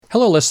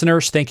Hello,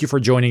 listeners. Thank you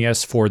for joining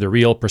us for the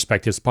Real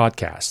Perspectives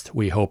podcast.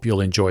 We hope you'll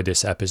enjoy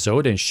this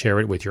episode and share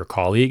it with your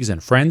colleagues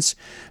and friends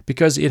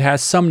because it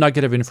has some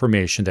nugget of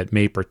information that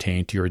may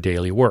pertain to your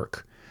daily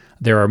work.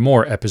 There are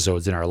more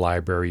episodes in our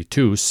library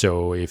too,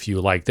 so if you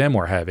like them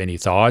or have any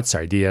thoughts,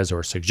 ideas,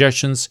 or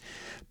suggestions,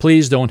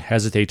 please don't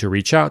hesitate to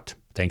reach out.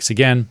 Thanks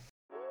again.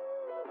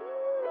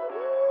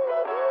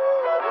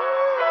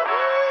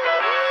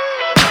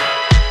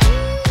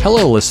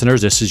 Hello,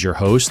 listeners. This is your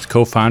host,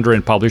 co-founder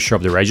and publisher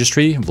of the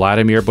registry,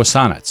 Vladimir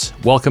Bosanac.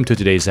 Welcome to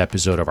today's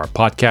episode of our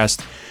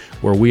podcast,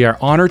 where we are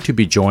honored to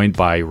be joined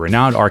by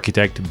renowned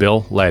architect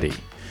Bill Leddy.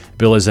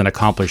 Bill is an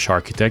accomplished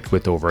architect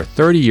with over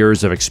 30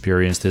 years of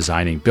experience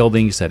designing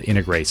buildings that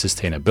integrate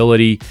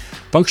sustainability,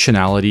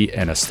 functionality,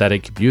 and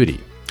aesthetic beauty.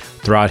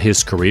 Throughout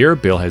his career,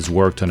 Bill has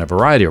worked on a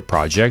variety of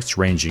projects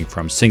ranging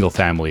from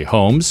single-family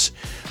homes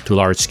to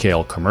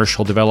large-scale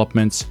commercial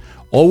developments,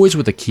 always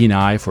with a keen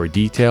eye for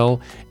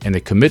detail and a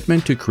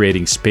commitment to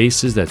creating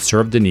spaces that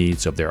serve the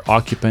needs of their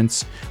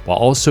occupants while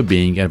also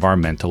being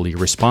environmentally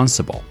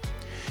responsible.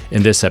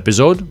 In this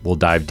episode, we'll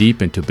dive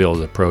deep into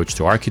Bill's approach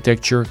to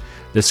architecture,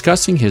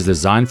 discussing his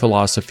design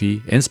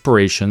philosophy,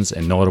 inspirations,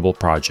 and notable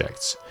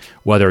projects.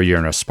 Whether you're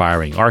an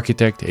aspiring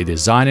architect, a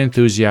design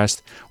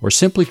enthusiast, or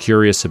simply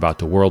curious about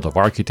the world of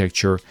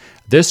architecture,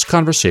 this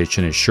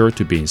conversation is sure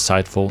to be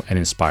insightful and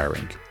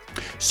inspiring.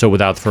 So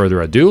without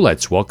further ado,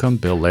 let's welcome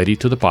Bill Leddy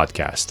to the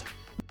podcast.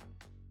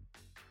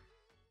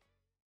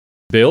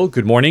 Bill,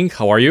 good morning.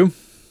 How are you?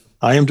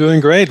 I am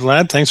doing great,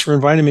 Vlad. Thanks for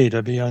inviting me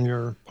to be on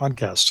your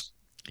podcast.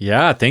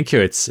 Yeah, thank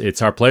you.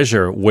 It's our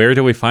pleasure. Where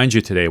do we find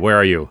you today? Where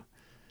are you?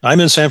 I'm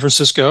in San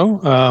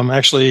Francisco.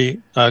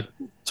 Actually,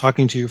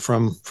 talking to you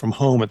from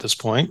home at this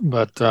point,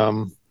 but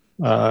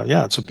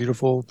yeah, it's a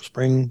beautiful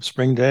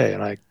spring day,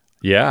 and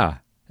Yeah.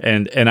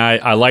 And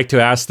I like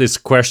to ask this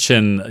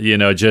question,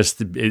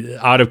 just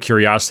out of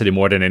curiosity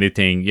more than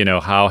anything,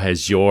 how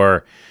has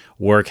your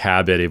work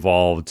habit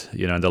evolved,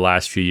 in the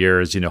last few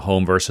years,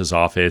 home versus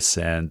office?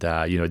 And,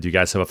 do you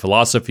guys have a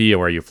philosophy,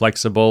 or are you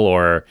flexible,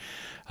 or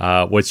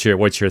what's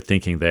your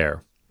thinking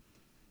there?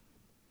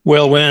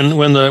 Well,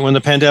 when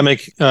the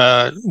pandemic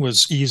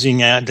was easing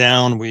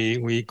down,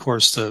 we of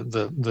course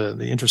the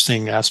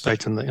interesting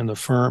aspect in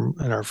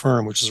our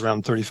firm, which is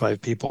around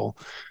 35 people,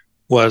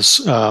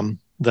 was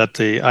that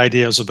the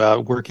ideas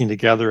about working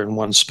together in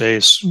one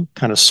space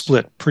kind of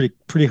split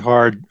pretty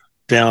hard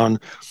down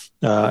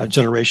a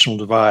generational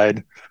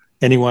divide.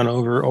 Anyone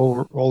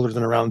older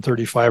than around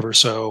 35 or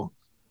so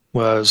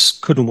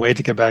couldn't wait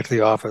to get back to the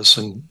office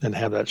and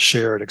have that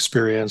shared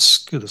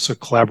experience. It's a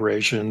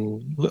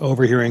collaboration,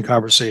 overhearing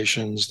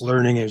conversations,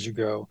 learning as you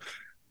go.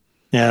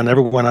 And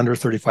everyone under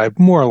 35,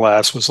 more or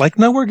less, was like,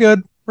 "No, we're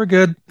good. We're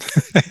good."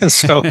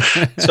 so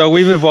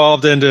we've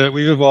evolved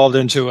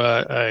into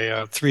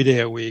a 3-day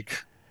a week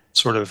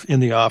sort of in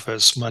the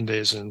office,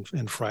 Mondays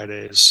and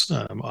Fridays,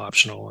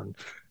 optional.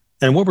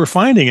 And what we're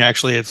finding,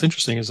 actually, it's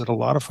interesting, is that a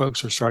lot of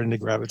folks are starting to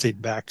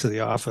gravitate back to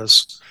the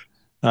office,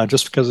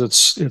 just because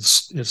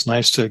it's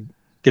nice to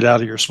get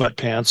out of your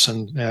sweatpants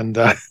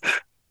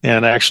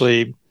and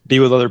actually be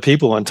with other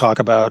people and talk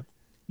about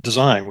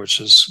design, which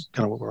is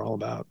kind of what we're all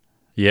about.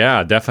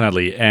 Yeah,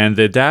 definitely. And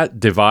did that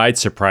divide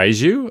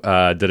surprise you?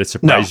 Did it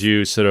surprise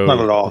you sort of?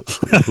 Not at all.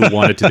 Who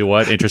wanted to do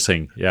what?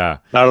 Interesting. Yeah.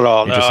 Not at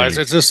all. No,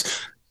 it's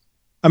just,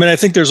 I mean, I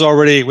think there's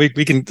already, we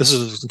can, this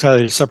is an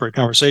entirely separate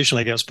conversation,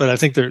 I guess, but I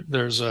think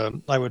there's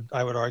I would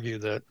argue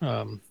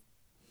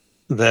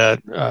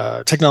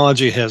that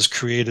technology has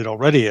created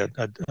already a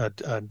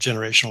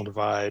generational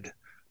divide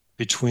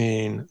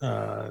between,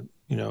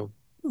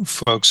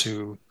 folks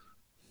who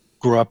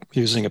grew up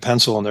using a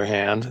pencil in their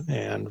hand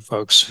and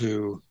folks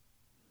who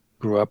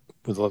grew up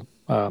with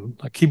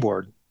a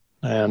keyboard.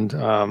 And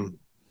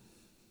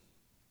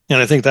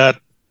I think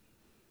that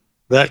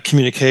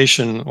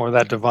communication, or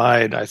that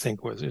divide, I think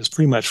is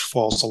pretty much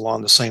falls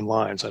along the same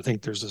lines. I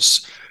think there's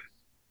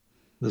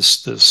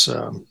this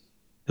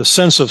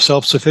sense of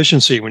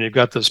self-sufficiency when you've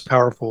got this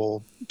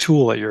powerful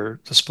tool at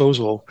your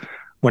disposal,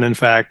 when in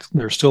fact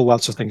there's still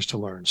lots of things to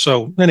learn.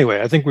 So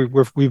anyway, I think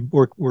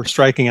we're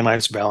striking a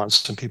nice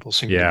balance, and people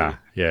seem to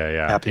be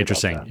happy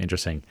Interesting. about that.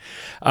 Interesting.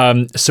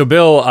 So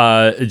Bill,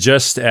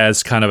 just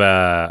as kind of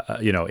a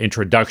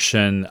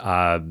introduction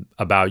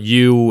about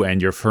you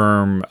and your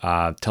firm,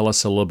 tell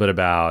us a little bit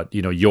about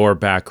your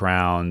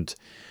background,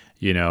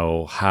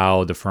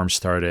 how the firm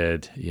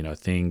started,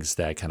 things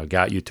that kind of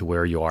got you to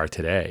where you are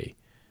today.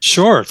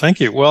 Sure, thank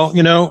you.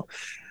 Well,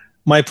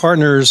 my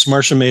partners,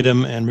 Marcia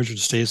Maytum and Richard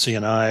Stacy,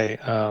 and I,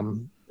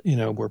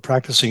 were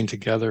practicing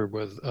together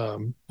with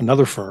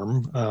another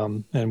firm,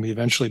 and we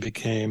eventually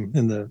became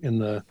in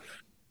the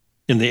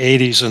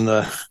 80s and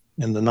the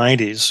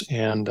 90s,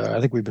 and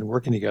I think we've been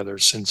working together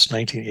since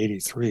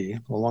 1983,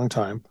 a long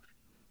time.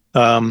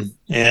 And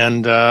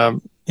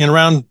in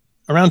around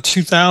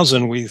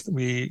 2000,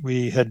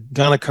 we had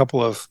done a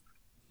couple of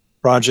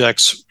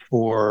projects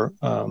for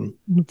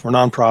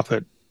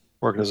nonprofit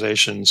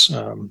organizations,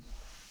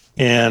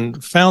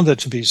 and found that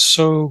to be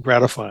so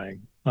gratifying.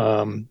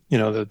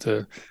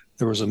 That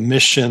there was a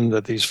mission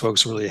that these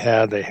folks really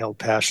had, they held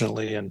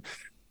passionately, and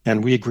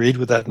we agreed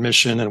with that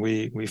mission, and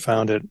we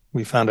found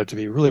it to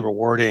be really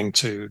rewarding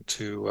to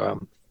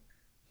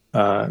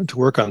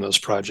work on those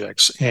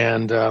projects.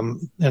 And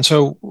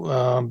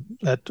so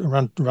at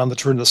around the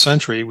turn of the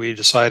century, we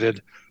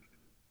decided,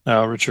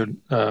 Richard,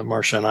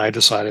 Marcia, and I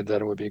decided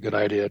that it would be a good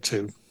idea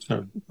to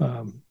sort of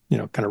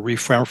kind of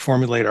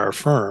reformulate our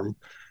firm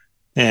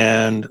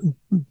and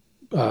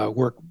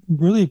work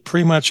really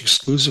pretty much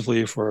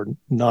exclusively for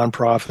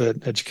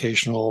nonprofit,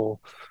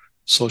 educational,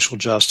 social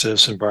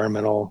justice,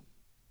 environmental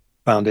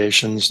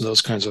foundations, and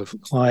those kinds of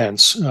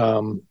clients.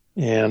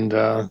 And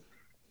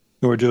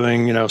we're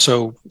doing,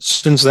 so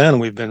since then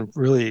we've been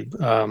really,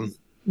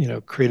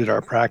 designed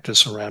our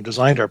practice around this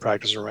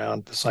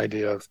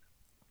idea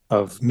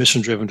of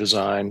mission-driven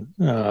design,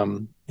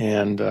 and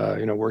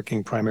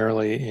working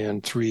primarily in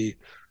three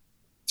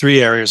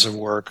areas of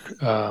work: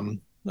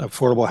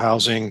 supportive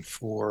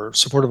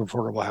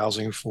affordable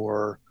housing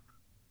for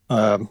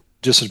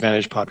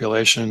disadvantaged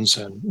populations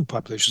and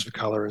populations of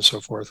color and so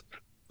forth,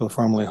 for the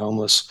formerly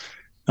homeless,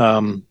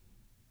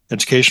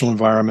 educational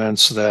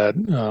environments that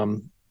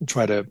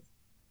try to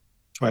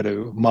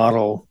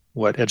model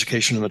what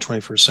education in the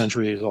 21st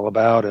century is all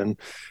about, and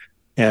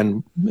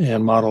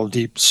model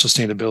deep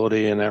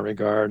sustainability in that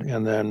regard,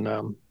 and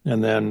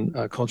then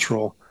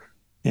cultural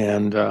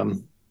and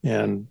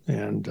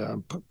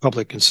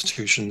public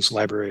institutions,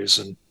 libraries,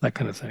 and that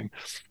kind of thing.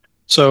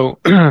 So,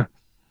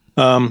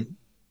 so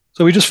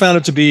we just found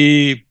it to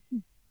be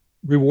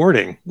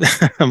rewarding,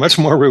 much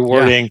more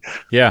rewarding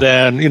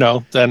than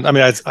I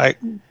mean,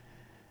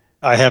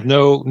 I have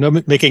no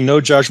making no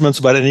judgments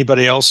about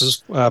anybody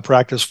else's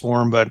practice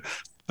form, but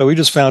we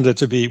just found it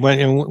to be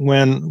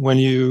when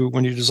you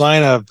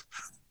design a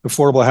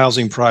affordable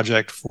housing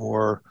project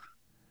for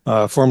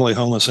formerly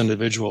homeless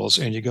individuals,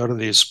 and you go to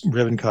these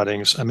ribbon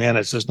cuttings,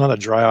 there's not a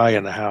dry eye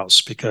in the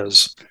house,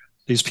 because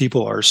these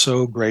people are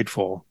so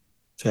grateful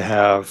to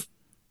have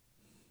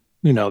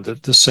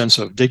the sense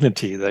of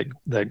dignity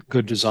that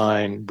good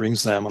design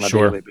brings them on a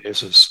daily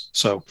basis.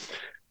 So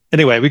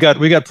anyway, we got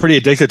pretty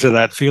addicted to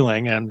that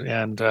feeling, and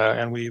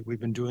we've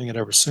been doing it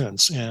ever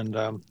since. And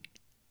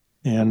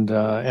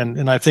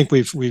I think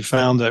we've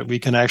found that we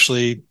can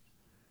actually,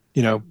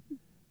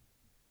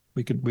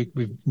 we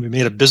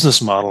made a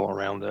business model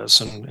around this,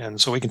 and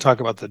so we can talk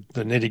about the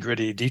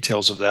nitty-gritty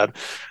details of that.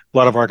 A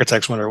lot of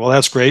architects wonder, well,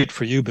 that's great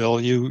for you, Bill.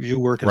 You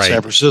work in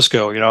San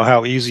Francisco.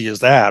 How easy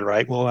is that,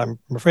 right? Well, I'm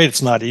afraid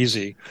it's not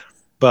easy,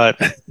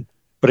 but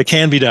it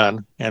can be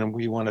done, and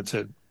we wanted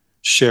to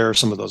share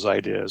some of those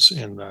ideas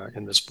in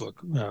this book,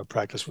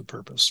 Practice with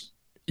Purpose.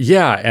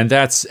 Yeah, and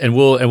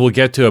we'll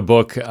get to a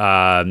book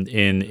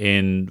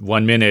in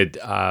 1 minute.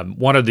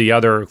 One of the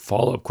other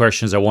follow-up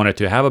questions I wanted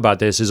to have about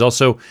this is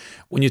also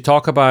when you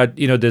talk about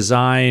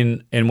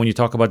design, and when you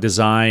talk about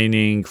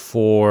designing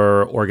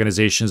for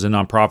organizations and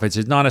nonprofits,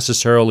 it's not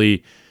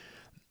necessarily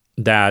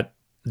that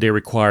they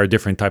require a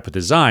different type of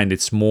design.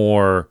 It's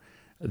more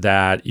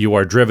that you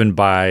are driven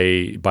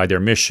by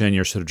their mission.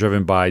 You're sort of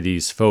driven by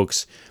these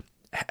folks.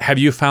 Have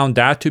you found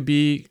that to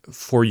be,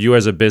 for you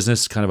as a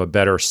business, kind of a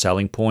better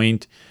selling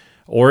point?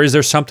 Or is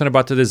there something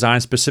about the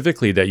design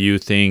specifically that you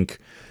think,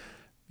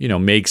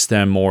 makes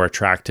them more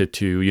attracted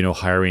to,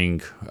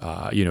 hiring,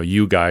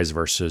 you guys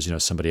versus,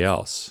 somebody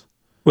else?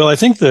 Well, I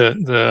think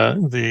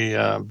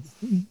the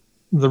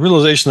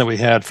realization that we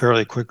had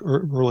fairly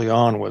early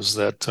on was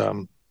that,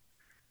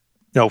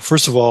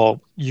 first of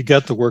all, you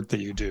get the work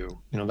that you do.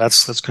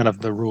 That's kind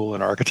of the rule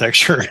in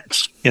architecture.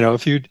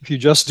 If you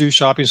just do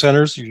shopping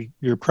centers,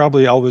 you're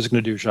probably always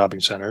going to do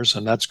shopping centers,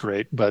 and that's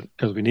great. But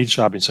because we need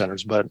shopping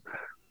centers, but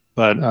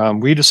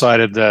we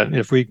decided that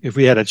if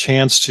we had a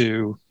chance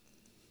to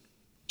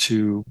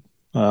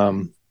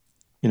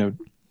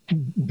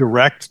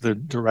direct the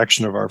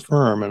direction of our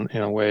firm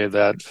in a way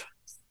that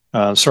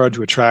started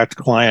to attract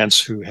clients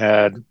who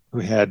had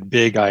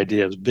big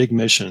ideas, big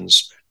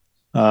missions.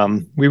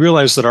 We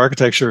realized that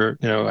architecture,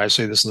 I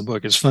say this in the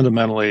book, is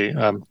fundamentally,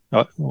 kind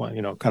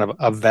of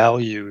a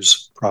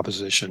values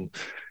proposition,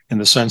 in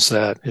the sense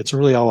that it's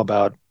really all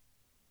about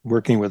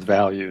working with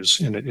values,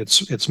 and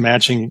it's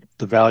matching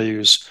the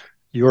values,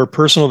 your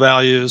personal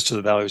values, to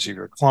the values of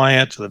your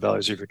client, to the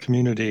values of your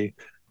community,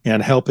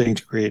 and helping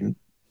to create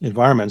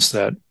environments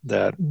that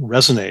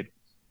resonate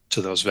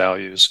to those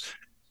values.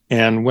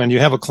 And when you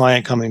have a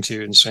client coming to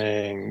you and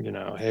saying,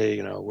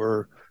 hey,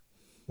 we're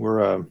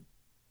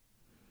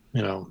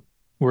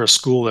a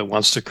school that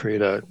wants to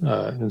create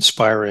an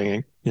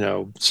inspiring,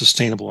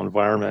 sustainable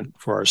environment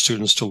for our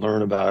students to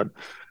learn about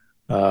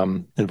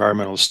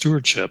environmental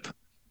stewardship,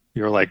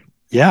 you're like,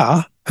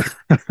 yeah,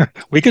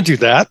 we could do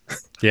that.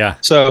 Yeah.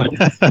 So,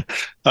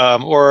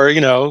 or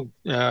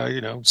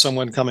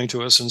someone coming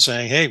to us and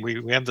saying, hey,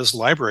 we have this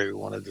library we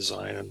want to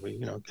design, and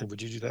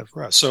would you do that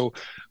for us? So,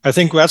 I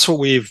think that's what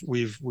we've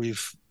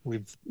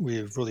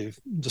really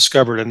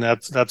discovered, and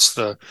that's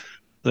the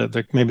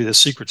maybe the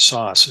secret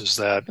sauce, is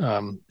that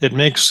it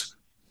makes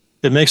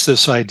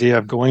this idea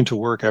of going to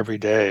work every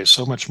day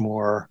so much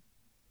more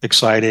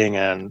exciting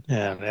and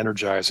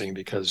energizing,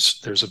 because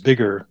there's a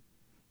bigger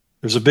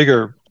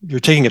you're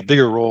taking a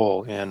bigger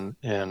role in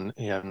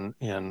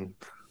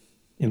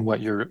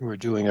what we're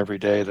doing every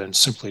day than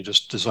simply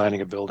just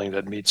designing a building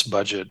that meets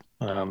budget,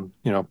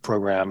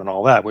 program and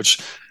all that, which,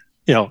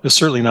 is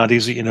certainly not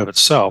easy in of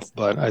itself.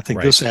 But I think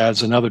Right. this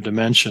adds another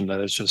dimension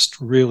that is just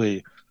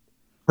really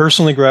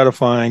personally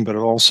gratifying, but it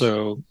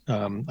also,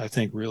 I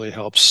think, really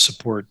helps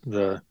support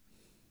uh,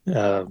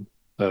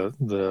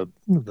 the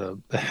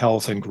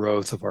health and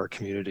growth of our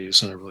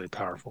communities in a really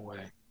powerful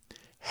way.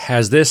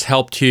 Has this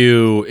helped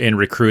you in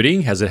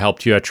recruiting? Has it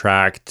helped you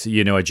attract,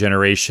 a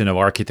generation of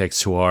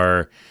architects who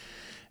are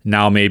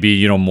now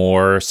maybe,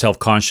 more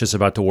self-conscious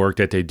about the work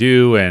that they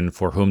do and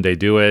for whom they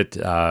do it?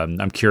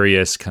 I'm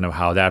curious kind of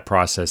how that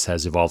process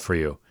has evolved for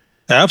you.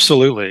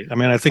 Absolutely. I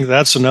mean, I think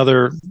that's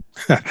another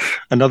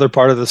another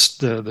part of this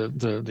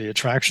the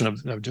attraction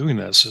of doing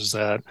this is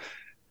that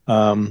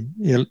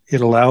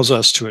it allows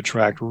us to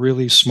attract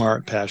really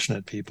smart,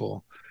 passionate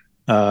people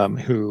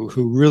who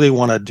really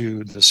want to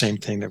do the same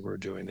thing that we're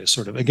doing. They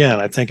sort of, again,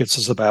 I think it's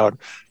just about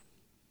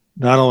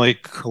not only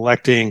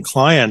collecting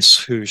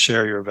clients who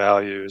share your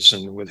values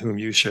and with whom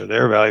you share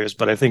their values,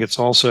 but I think it's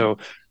also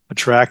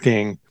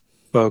attracting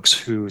folks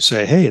who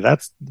say, "Hey,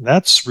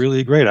 that's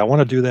really great. I want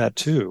to do that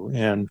too."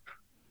 And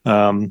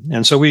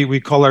so we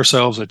call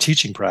ourselves a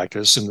teaching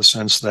practice in the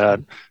sense that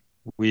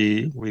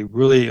we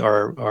really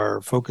are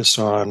focused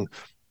on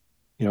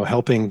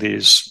helping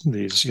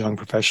these young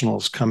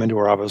professionals come into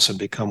our office and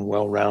become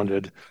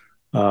well-rounded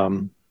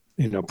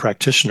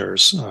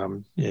practitioners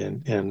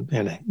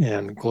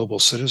and global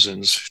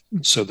citizens,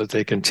 so that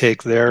they can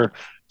take their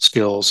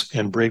skills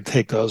and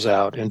take those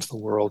out into the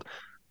world.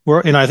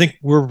 I think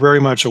we're very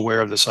much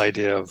aware of this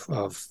idea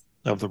of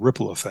the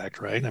ripple effect,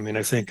 right? I mean,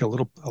 I think a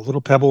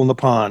little pebble in the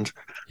pond,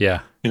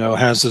 Yeah.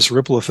 has this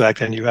ripple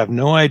effect, and you have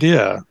no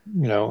idea,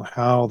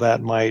 how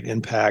that might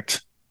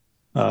impact,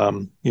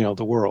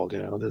 the world.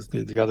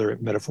 The other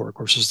metaphor, of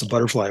course, is the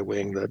butterfly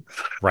wing that,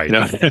 Right. you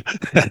know.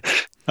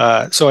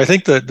 So I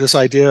think that this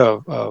idea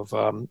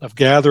of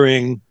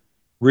gathering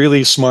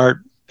really smart,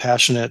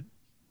 passionate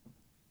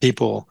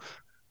people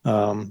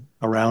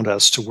around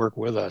us to work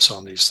with us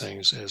on these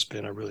things has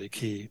been a really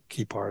key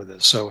part of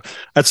this. So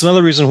that's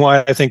another reason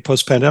why I think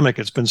post-pandemic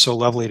it's been so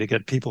lovely to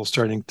get people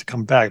starting to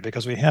come back,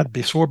 because we had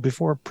before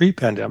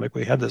pre-pandemic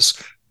we had this,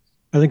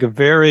 I think, a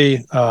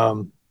very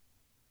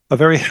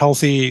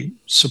healthy,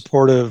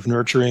 supportive,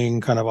 nurturing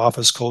kind of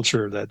office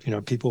culture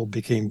that people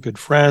became good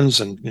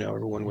friends, and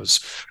everyone was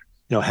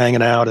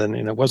hanging out, and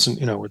it wasn't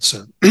it's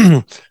a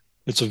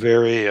it's a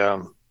very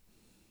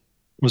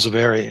was a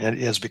very and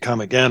has become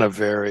again a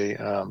very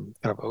kind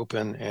of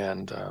open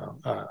and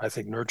I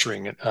think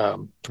nurturing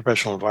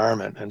professional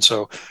environment. And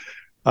so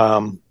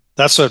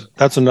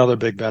that's another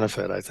big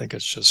benefit. I think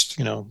it's just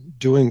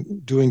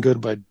doing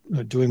good by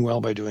doing well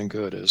by doing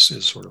good is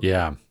sort of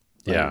Yeah.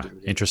 thing Yeah. to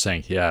do.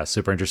 Interesting. Yeah.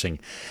 Super interesting.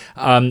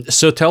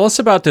 So tell us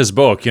about this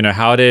book.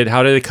 How did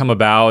it come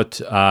about?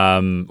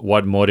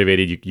 What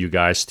motivated you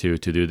guys to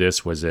do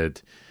this? Was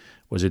it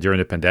during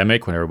the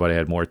pandemic when everybody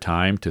had more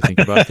time to think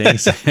about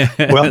things?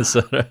 Well,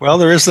 So, well,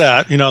 there is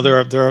that.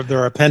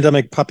 There are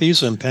pandemic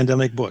puppies and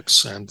pandemic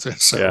books, and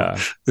so yeah.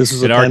 this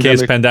is a In our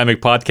case,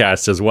 pandemic pandemic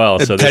podcast as well.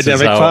 So this is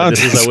pandemic how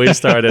we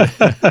started.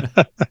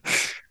 podcast.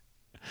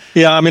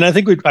 Yeah, I mean, I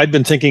think I'd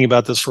been thinking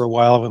about this for a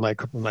while with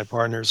my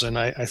partners, and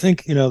I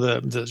think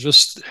the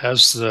just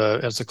as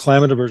the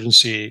climate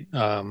emergency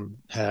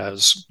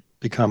has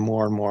become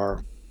more and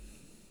more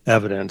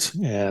evident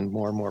and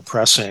more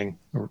pressing,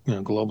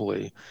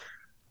 globally,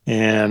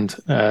 and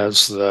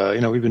as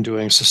we've been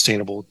doing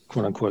sustainable,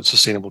 quote unquote,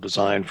 sustainable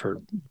design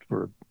for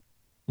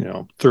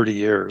 30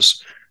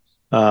 years,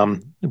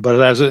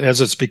 but as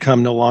it's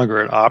become no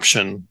longer an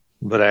option,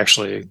 but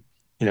actually,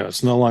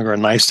 it's no longer a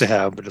nice to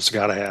have, but it's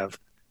got to have.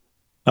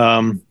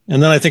 And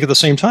then I think at the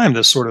same time,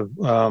 this sort of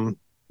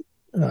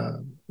uh,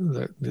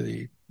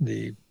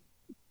 the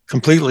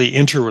completely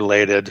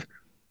interrelated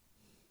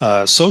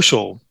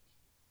social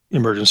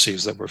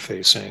emergencies that we're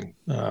facing,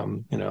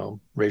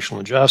 racial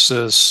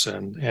injustice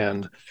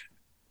and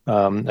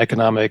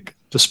economic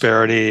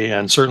disparity,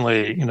 and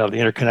certainly the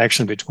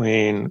interconnection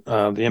between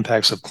the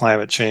impacts of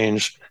climate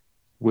change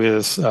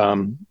with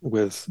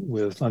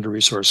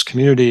under-resourced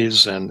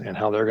communities, and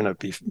how they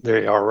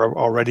are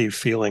already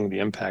feeling the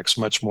impacts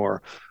much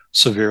more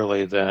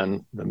severely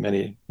than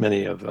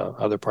many of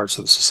other parts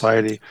of the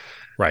society.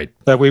 Right.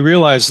 That we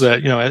realize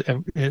that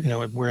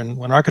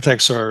when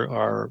architects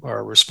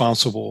are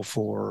responsible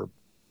for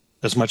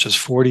as much as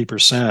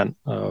 40%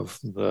 of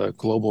the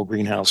global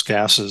greenhouse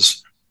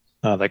gases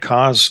that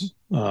cause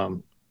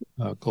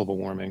global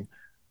warming.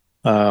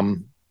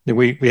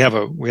 We have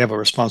a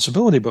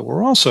responsibility, but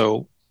we're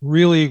also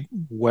really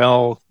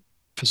well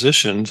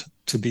positioned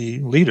to be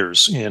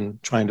leaders in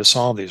trying to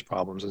solve these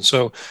problems. And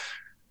so,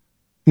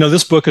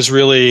 this book is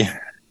really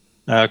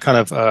kind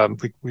of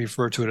we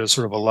refer to it as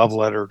sort of a love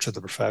letter to the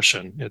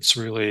profession. It's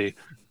really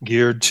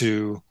geared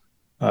to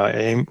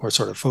aim, or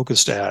sort of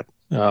focused at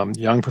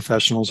young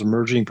professionals,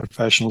 emerging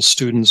professionals,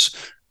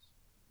 students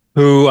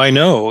who I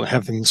know,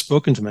 having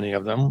spoken to many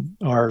of them,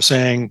 are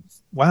saying,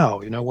 wow,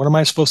 what am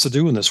I supposed to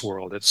do in this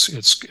world?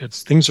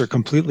 It's things are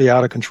completely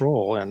out of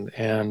control,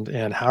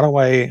 and how do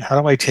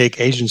I take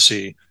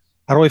agency?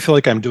 How do I feel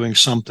like I'm doing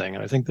something?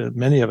 And I think that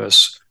many of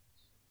us,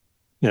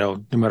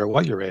 no matter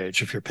what your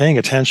age, if you're paying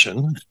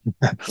attention,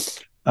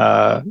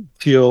 uh,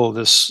 feel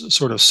this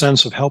sort of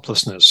sense of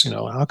helplessness.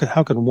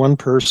 How can one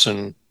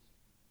person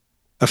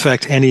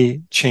affect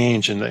any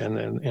change in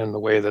the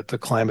way that the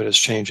climate is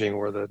changing,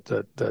 or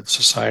that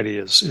society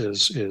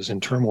is in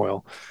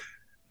turmoil?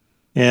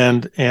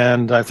 And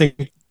I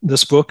think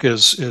this book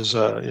is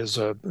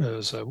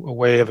a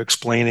way of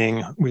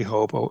explaining, we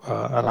hope,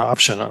 an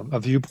option, a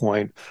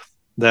viewpoint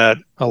that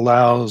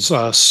allows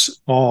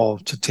us all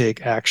to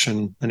take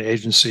action and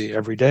agency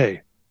every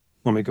day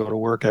when we go to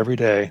work every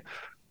day,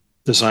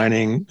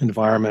 designing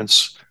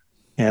environments.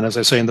 And as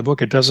I say in the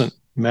book, it doesn't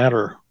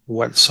matter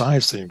what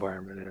size the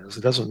environment is.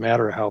 It doesn't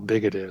matter how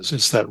big it is.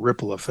 It's that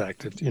ripple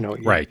effect. You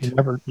Right.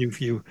 never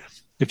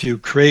if you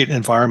create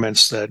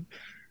environments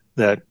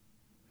that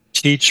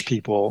teach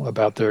people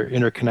about their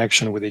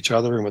interconnection with each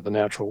other and with the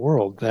natural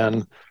world,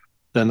 then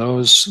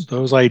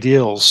those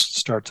ideals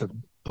start to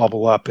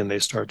bubble up, and they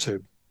start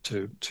to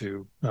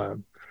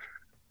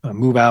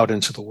move out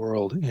into the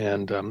world,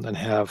 and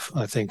have,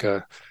 I think,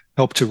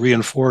 help to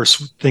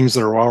reinforce things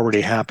that are already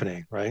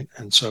happening, right?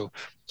 And so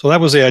that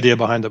was the idea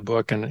behind the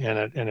book, and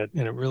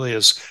it really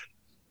is.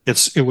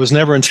 It was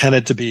never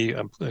intended to be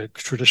a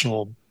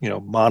traditional,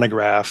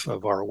 monograph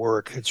of our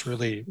work. It's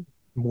really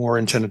more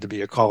intended to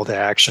be a call to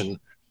action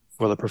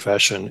for the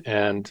profession,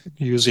 and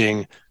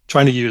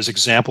trying to use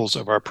examples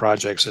of our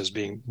projects as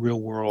being real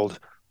world.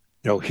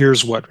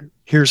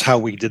 Here's how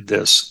we did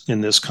this in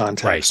this Right.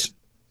 context,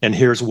 and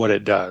here's what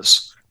it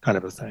does, kind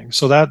of a thing.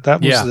 So that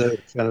was Yeah. the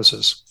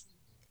genesis.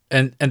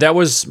 And that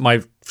was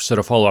my sort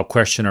of follow up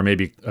question, or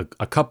maybe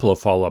a couple of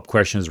follow up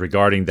questions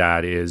regarding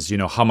that. Is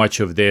how much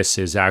of this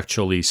is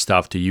actually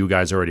stuff that you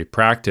guys already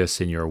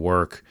practice in your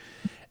work,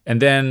 and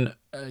then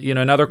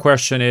another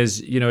question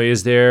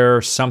is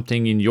there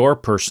something in your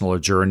personal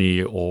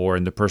journey or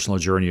in the personal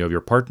journey of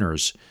your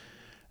partners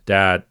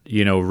that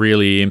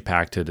really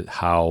impacted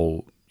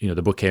how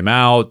the book came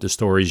out, the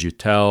stories you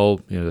tell,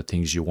 the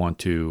things you want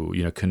to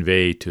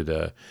convey to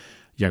the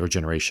younger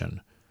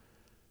generation?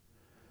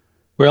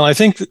 Well, I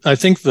think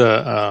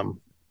uh,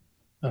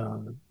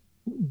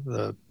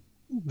 the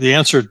the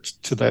answer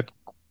to that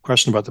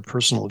question about the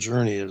personal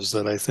journey is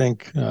that I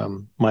think,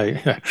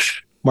 my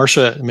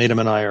Marcia, Maytum,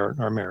 and I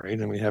are married,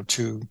 and we have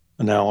two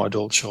now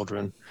adult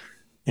children,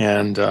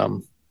 and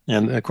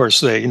of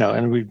course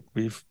and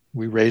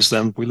we raise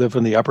them. We live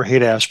in the Upper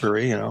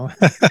Haight-Ashbury,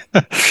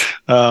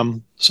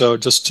 so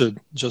just to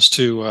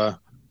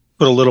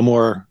put a little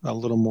more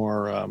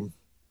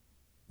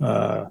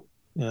uh,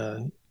 uh,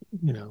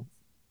 you know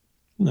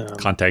um,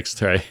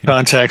 Context, right?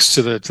 context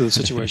to the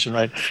situation,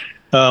 right?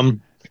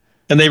 Um,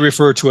 and they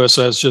refer to us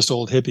as just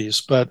old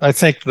hippies. But I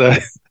think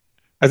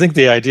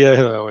the idea,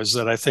 though, is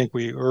that I think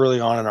we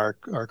early on in our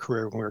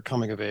career, when we were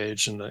coming of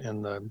age in the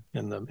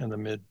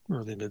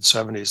early mid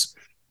 '70s,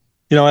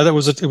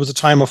 it was a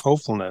time of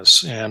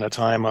hopefulness, and a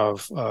time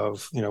of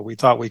we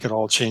thought we could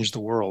all change the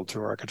world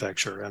through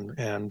architecture,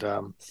 and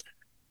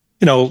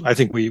I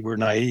think we were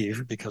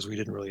naive because we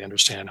didn't really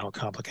understand how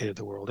complicated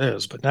the world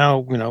is. But now,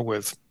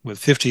 with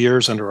 50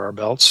 years under our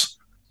belts,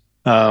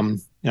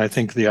 I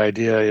think the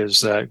idea is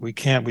that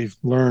we've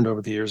learned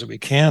over the years that we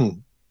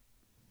can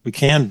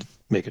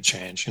make a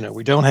change.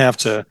 We don't have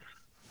to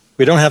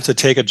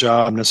take a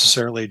job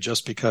necessarily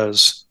just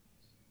because,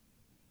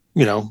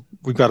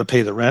 we've got to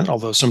pay the rent,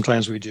 although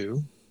sometimes we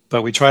do.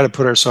 But we try to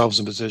put ourselves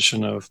in a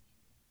position of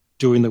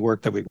doing the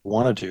work that we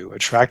want to do,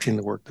 attracting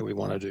the work that we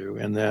want to do,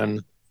 and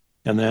then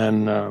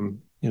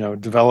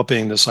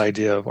developing this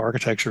idea of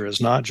architecture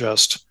as not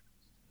just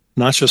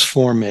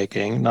form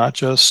making, not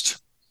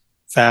just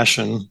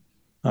fashion,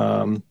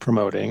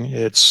 promoting.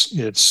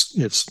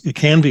 It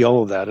can be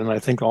all of that, and I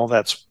think all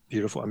that's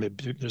beautiful. I mean,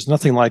 there's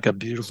nothing like a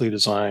beautifully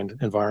designed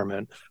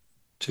environment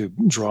to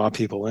draw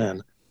people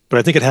in, but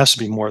I think it has to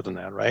be more than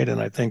that, right?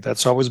 And I think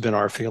that's always been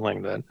our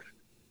feeling,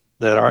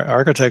 that our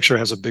architecture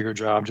has a bigger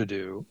job to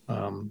do,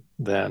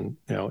 than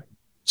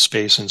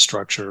space and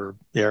structure,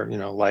 air,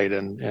 light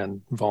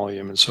and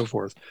volume and so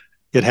forth.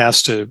 It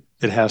has to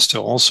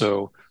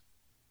also,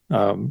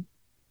 um,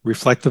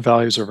 reflect the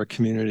values of our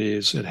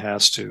communities. It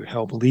has to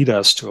help lead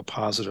us to a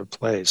positive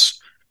place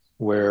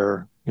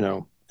where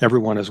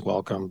everyone is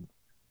welcome,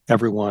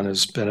 everyone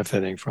is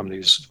benefiting from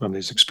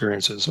these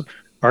experiences.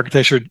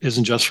 Architecture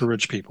isn't just for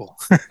rich people;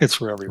 it's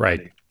for Right.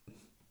 everybody.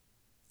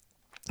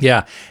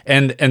 Yeah,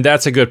 and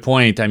that's a good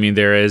point. I mean,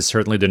 there is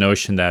certainly the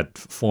notion that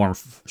form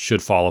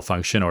should follow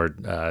function, or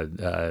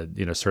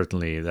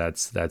certainly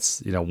that's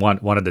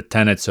one of the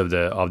tenets of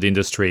the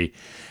industry.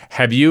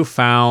 Have you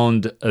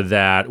found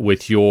that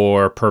with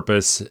your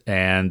purpose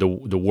and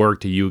the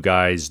work that you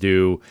guys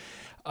do,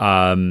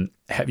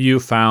 have you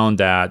found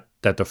that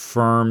the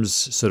firms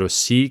sort of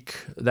seek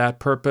that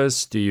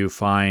purpose? Do you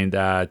find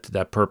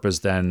that purpose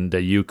then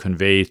that you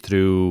convey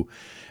through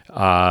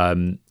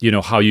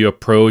how you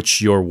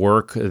approach your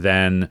work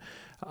then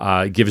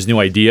gives new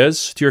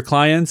ideas to your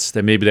clients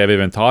that maybe they've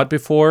even thought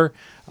before.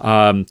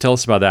 Tell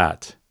us about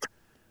that.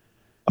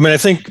 I mean, I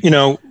think,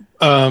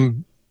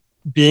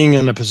 being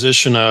in a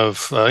position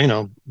of,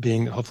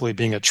 hopefully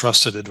being a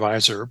trusted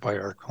advisor by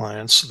our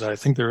clients, that I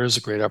think there is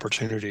a great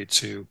opportunity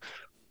to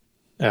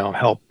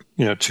help,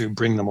 to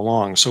bring them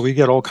along. So we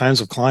get all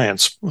kinds of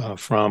clients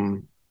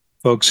from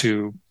folks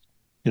who,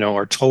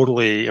 are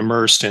totally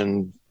immersed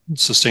in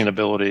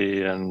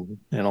sustainability and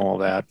all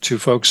of that, to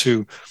folks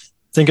who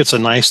think it's a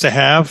nice to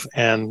have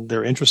and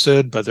they're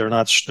interested, but they're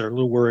a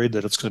little worried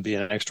that it's going to be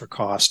an extra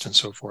cost and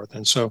so forth.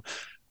 And so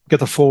get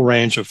the full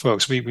range of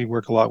folks. We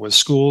work a lot with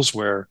schools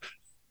where,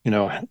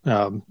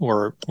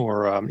 or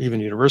even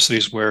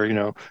universities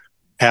where,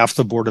 half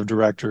the board of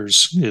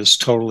directors is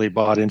totally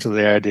bought into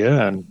the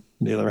idea and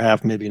the other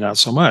half maybe not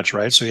so much,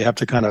 right? So you have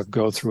to kind of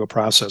go through a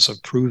process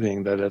of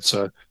proving that it's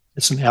an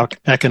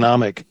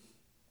economic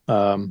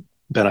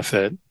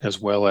benefit as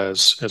well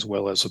as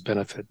a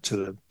benefit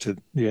to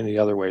the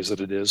other ways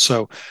that it is.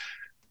 So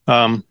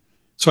I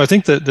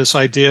think that this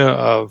idea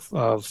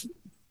of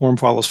form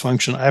follows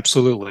function,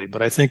 absolutely,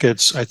 but I think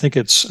it's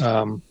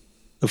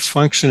the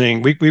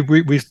functioning.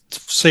 We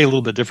say a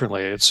little bit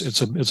differently.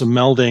 It's a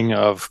melding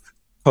of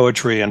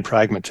poetry and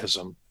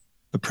pragmatism.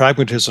 The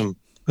pragmatism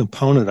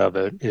component of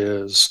it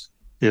is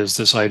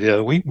this idea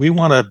that we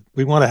want to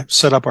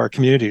set up our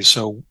communities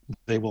so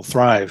they will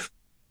thrive.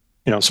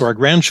 So our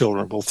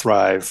grandchildren will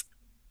thrive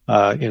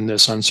in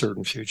this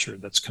uncertain future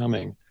that's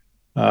coming.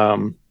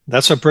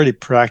 That's a pretty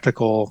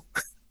practical,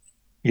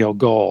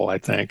 goal, I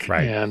think.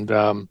 Right.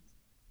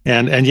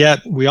 And yet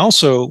we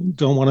also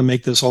don't want to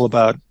make this all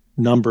about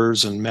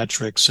numbers and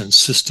metrics and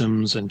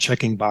systems and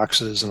checking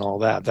boxes and all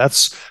that.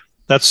 That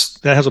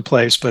has a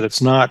place, but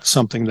it's not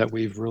something that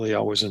we've really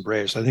always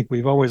embraced. I think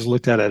we've always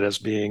looked at it as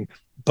being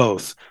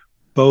both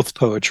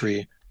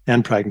poetry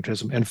and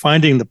pragmatism, and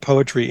finding the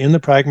poetry in the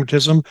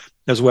pragmatism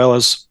as well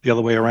as the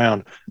other way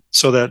around,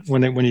 so that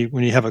when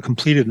you have a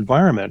completed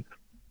environment,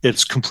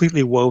 it's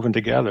completely woven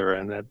together,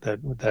 and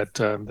that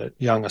a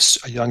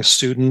young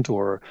student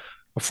or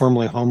a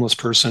formerly homeless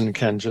person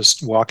can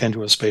just walk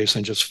into a space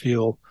and just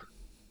feel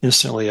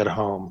instantly at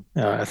home.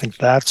 I think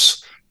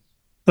that's,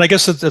 and I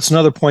guess that's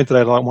another point that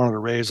I wanted to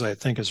raise. I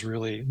think is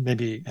really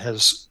maybe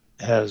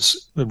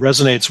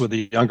resonates with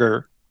the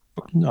younger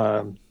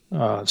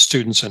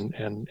students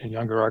and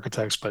younger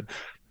architects, but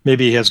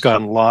maybe has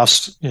gotten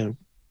lost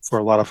for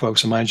a lot of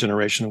folks in my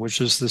generation, which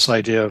is this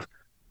idea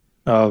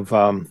of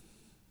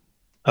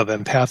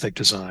empathic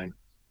design.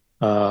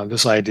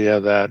 This idea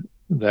that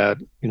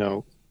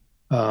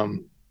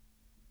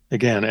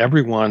again,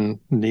 everyone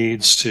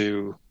needs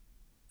to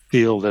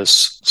feel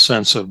this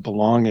sense of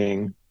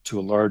belonging to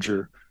a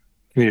larger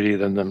community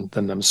than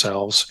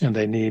themselves, and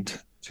they need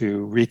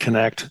to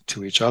reconnect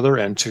to each other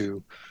and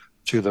to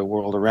the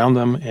world around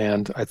them.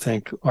 And I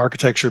think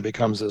architecture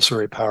becomes this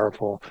very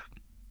powerful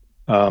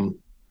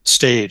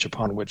stage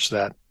upon which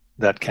that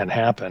can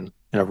happen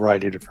in a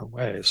variety of different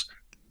ways.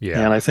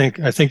 Yeah. And I think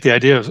the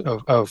idea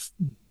of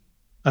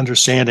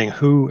understanding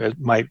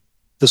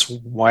this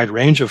wide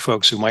range of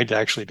folks who might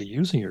actually be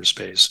using your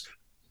space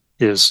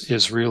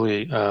is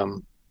really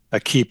a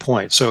key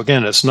point. So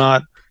again, it's in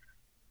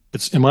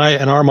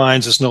our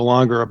minds, it's no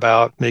longer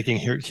about making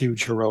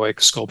huge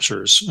heroic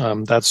sculptures.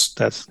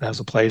 That has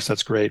a place,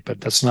 that's great, but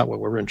that's not what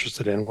we're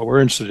interested in. What we're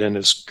interested in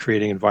is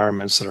creating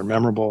environments that are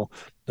memorable,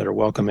 that are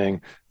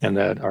welcoming, and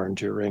that are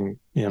enduring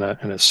in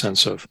a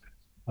sense of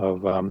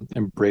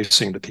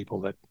embracing the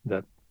people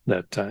that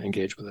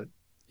engage with it.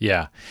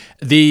 Yeah,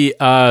 the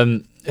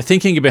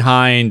thinking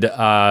behind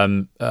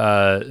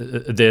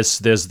this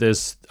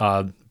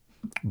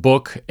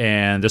book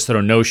and the sort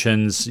of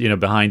notions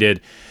behind it,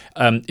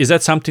 is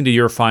that something that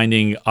you're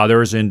finding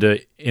others in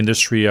the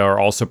industry are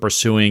also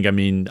pursuing? I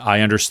mean, I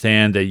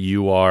understand that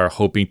you are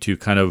hoping to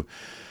kind of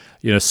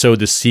sow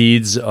the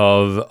seeds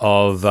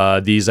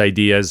of these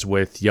ideas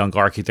with young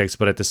architects,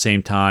 but at the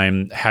same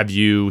time, have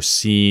you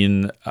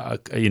seen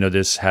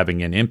this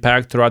having an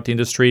impact throughout the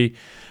industry?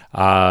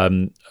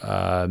 And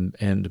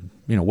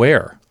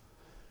where?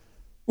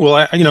 Well,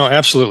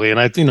 absolutely,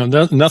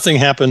 and nothing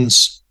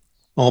happens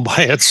all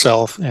by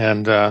itself,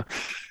 and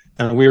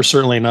we are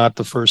certainly not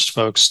the first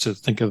folks to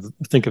think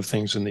of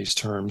things in these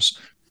terms.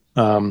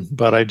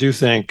 But I do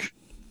think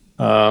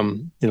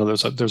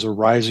there's a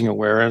rising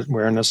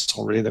awareness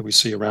already that we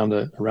see around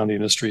the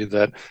industry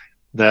that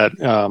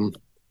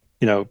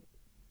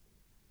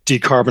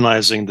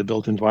decarbonizing the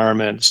built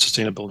environment,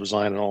 sustainable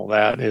design, and all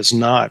that is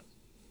not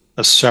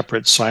a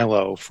separate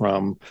silo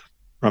from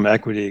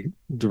equity,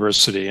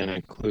 diversity, and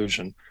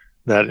inclusion.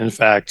 That in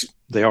fact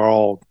they are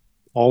all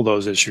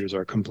those issues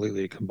are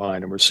completely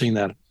combined, and we're seeing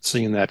that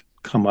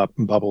come up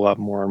and bubble up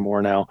more and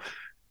more now.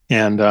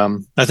 And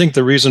I think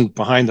the reason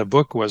behind the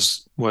book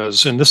was,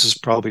 and this is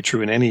probably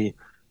true in any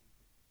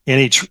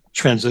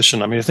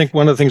transition. I mean, I think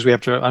one of the things we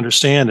have to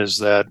understand is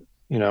that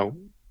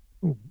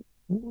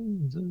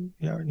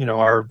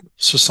our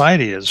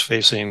society is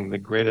facing the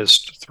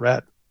greatest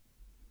threat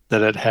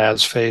that it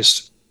has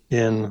faced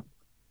in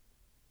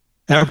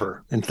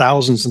ever in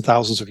thousands and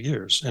thousands of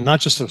years, and not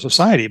just of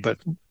society, but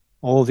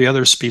all of the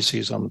other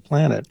species on the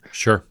planet.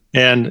 Sure.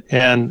 And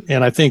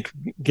I think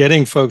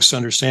getting folks to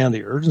understand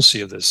the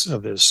urgency of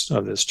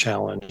this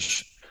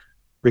challenge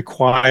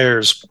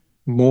requires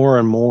more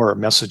and more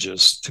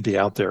messages to be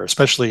out there,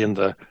 especially in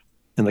the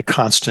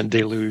constant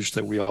deluge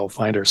that we all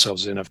find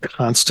ourselves in, of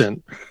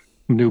constant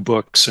new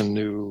books and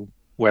new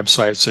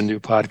websites and new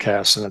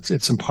podcasts, and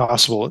it's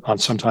impossible on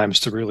sometimes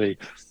to really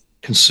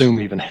consume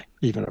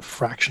even a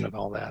fraction of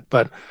all that.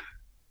 But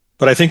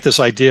I think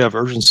this idea of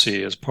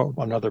urgency is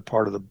another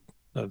part of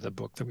the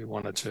book that we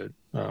wanted to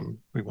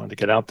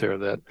get out there,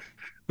 that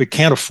we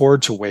can't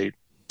afford to wait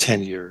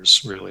 10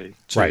 years really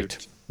to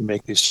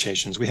make these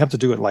changes. We have to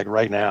do it like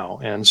right now.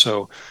 And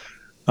so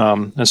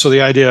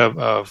the idea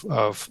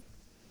of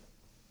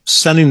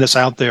sending this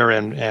out there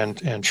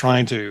and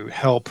trying to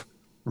help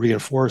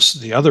reinforce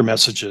the other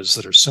messages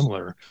that are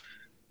similar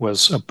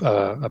was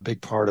a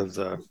big part of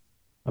the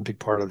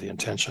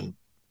intention.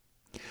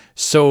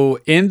 So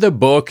in the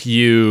book,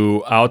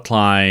 you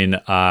outline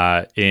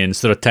in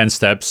sort of 10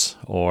 steps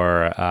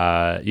or,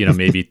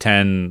 maybe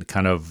 10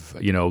 kind of,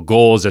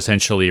 goals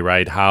essentially,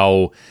 right?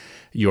 How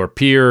your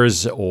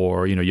peers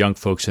or, young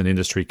folks in the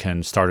industry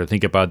can start to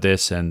think about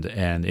this and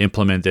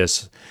implement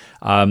this.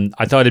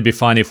 I thought it'd be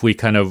fun if we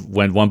kind of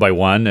went one by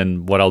one,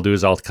 and what I'll do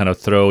is I'll kind of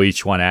throw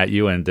each one at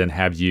you and then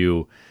have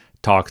you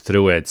talk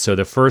through it. So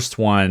the first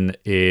one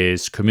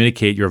is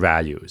communicate your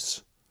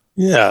values.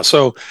 Yeah.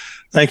 So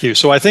thank you.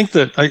 So I think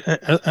that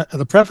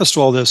the preface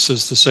to all this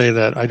is to say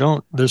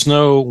that there's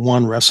no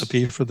one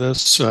recipe for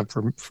this,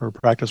 for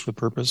practice with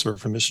purpose or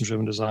for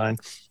mission-driven design.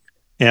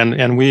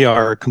 And we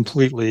are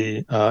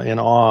completely in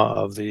awe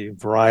of the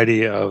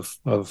variety of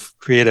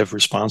creative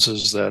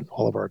responses that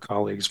all of our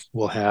colleagues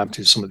will have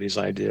to some of these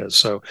ideas.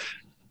 So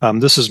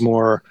this is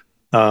more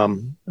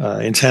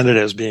intended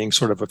as being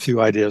sort of a few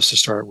ideas to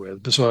start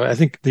with. So I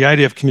think the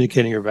idea of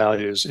communicating your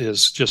values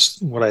is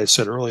just what I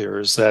said earlier,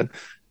 is that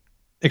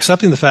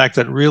accepting the fact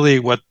that really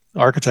what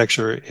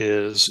architecture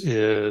is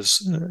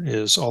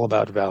all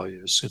about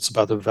values. It's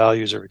about the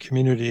values of a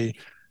community,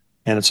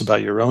 and it's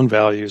about your own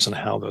values and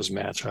how those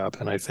match up.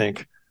 And I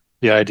think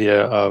the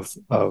idea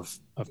of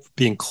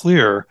being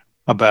clear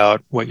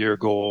about what your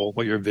goal,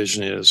 what your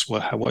vision is,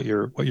 what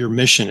your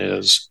mission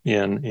is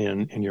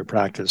in your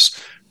practice,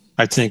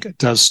 I think it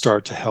does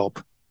start to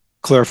help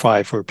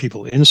clarify for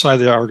people inside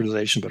the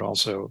organization, but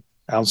also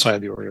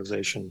outside the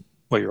organization,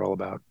 what you're all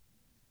about.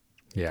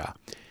 Yeah.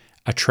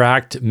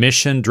 Attract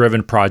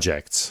mission-driven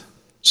projects.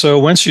 So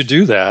once you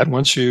do that,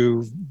 once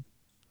you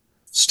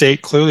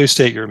clearly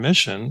state your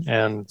mission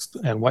and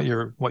what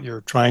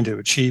you're trying to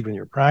achieve in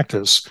your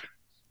practice,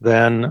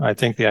 then I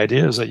think the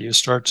idea is that you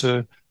start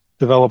to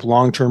develop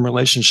long-term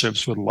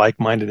relationships with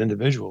like-minded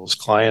individuals,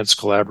 clients,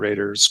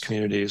 collaborators,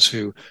 communities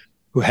who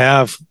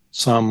have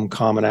some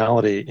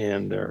commonality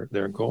in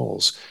their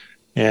goals.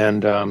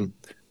 And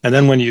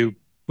then when you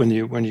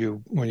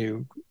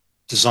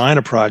design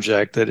a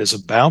project that is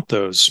about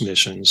those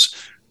missions,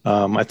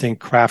 I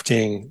think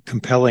crafting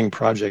compelling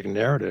project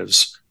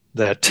narratives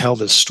that tell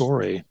this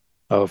story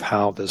of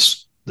how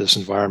this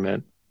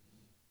environment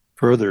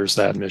furthers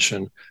that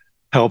mission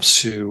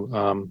helps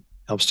to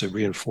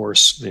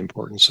reinforce the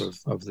importance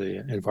of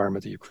the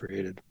environment that you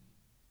created.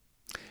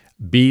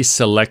 Be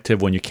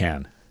selective when you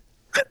can.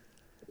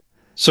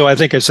 So I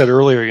think I said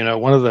earlier,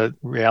 one of the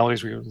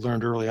realities we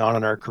learned early on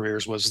in our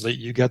careers was that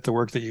you get the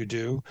work that you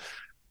do.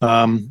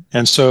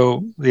 And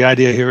so the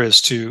idea here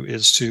is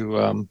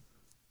to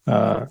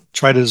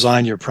try to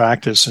design your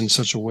practice in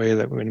such a way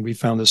that, when we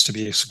found this to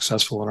be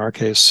successful in our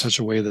case, such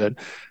a way that,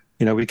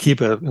 we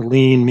keep a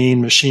lean, mean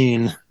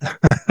machine.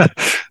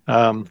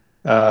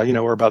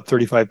 We're about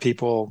 35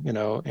 people,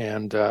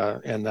 and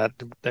that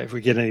if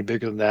we get any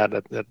bigger than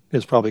that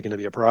is probably going to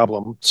be a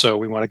problem. So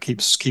we want to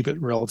keep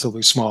it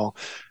relatively small.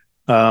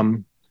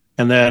 And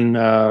then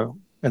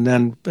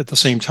at the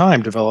same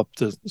time, develop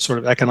the sort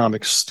of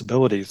economic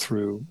stability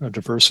through a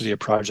diversity of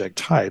project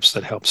types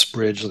that helps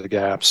bridge the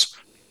gaps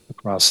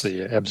across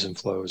the ebbs and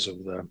flows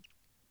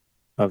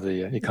of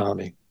the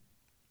economy.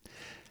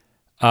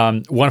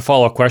 One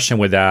follow-up question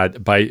with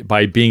that: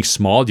 by being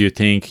small, do you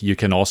think you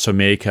can also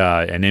make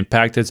an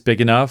impact that's big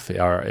enough,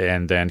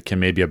 and then can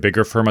maybe a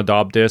bigger firm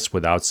adopt this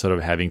without sort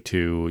of having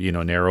to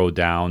narrow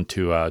down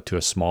to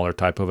a smaller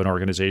type of an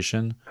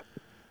organization?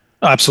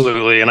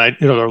 Absolutely, and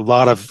a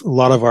lot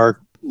of our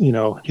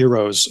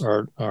heroes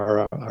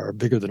are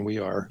bigger than we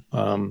are,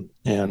 and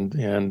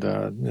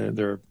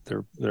there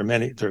are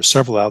many. There are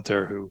several out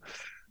there who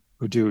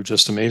do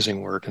just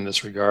amazing work in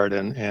this regard,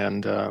 and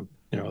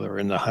they're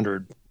in the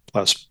 100+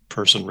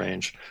 person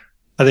range.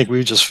 I think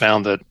we just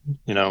found that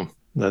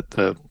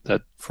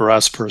that for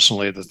us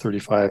personally, the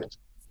 35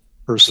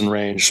 person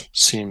range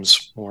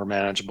seems more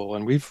manageable,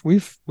 and we've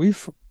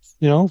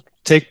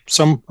take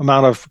some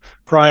amount of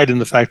pride in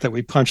the fact that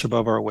we punch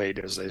above our weight,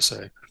 as they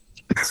say.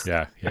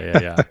 Yeah.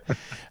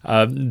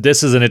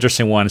 This is an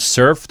interesting one.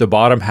 Surf the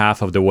bottom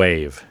half of the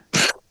wave.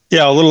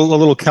 Yeah, a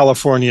little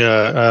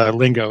California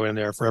lingo in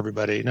there for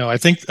everybody. No, I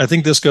think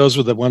this goes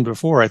with the one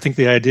before. I think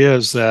the idea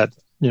is that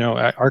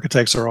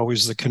architects are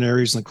always the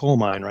canaries in the coal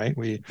mine, right?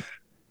 We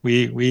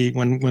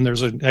when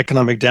there's an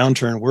economic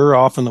downturn, we're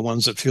often the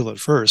ones that feel it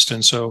first.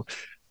 And so,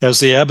 as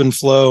the ebb and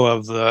flow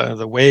of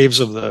the waves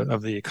of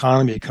the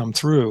economy come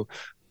through,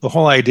 the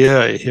whole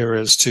idea here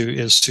is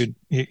to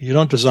you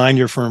don't design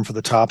your firm for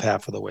the top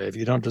half of the wave.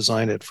 You don't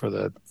design it for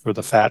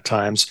the fat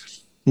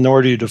times,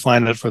 nor do you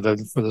define it for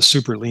the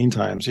super lean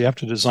times. You have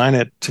to design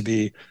it to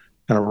be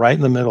kind of right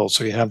in the middle,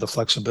 so you have the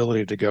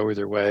flexibility to go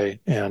either way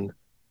and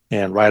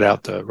ride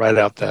out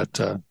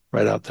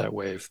that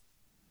wave.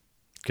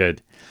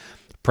 Good.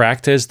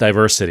 Practice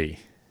diversity.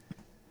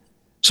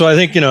 So I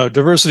think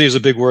diversity is a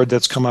big word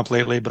that's come up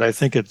lately, but I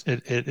think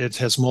it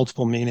has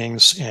multiple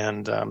meanings,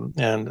 and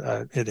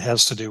it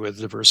has to do with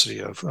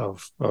diversity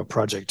of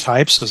project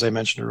types. As I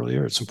mentioned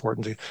earlier, it's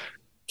important to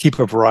keep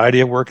a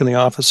variety of work in the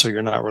office, so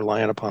you're not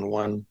reliant upon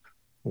one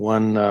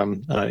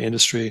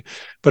industry.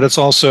 But it's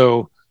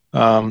also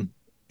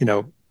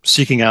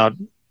seeking out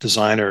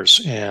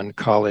designers and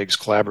colleagues,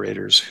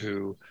 collaborators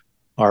who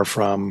are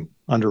from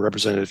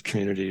underrepresented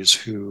communities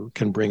who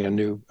can bring a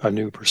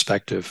new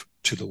perspective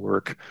to the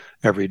work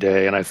every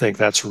day. And I think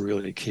that's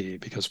really key,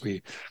 because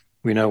we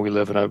know we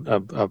live in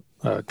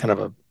a kind of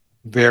a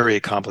very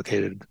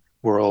complicated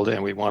world,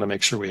 and we want to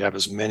make sure we have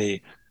as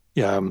many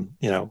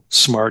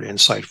smart,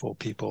 insightful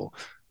people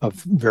of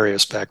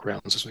various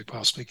backgrounds as we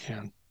possibly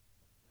can.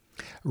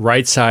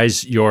 Right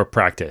size your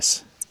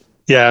practice.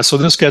 Yeah, so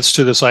this gets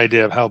to this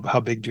idea of how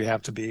big do you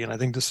have to be, and I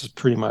think this is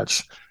pretty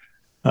much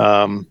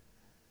um,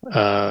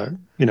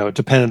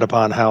 dependent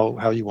upon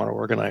how you want to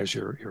organize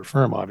your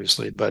firm,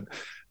 obviously. But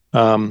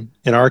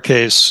in our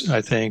case,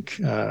 I think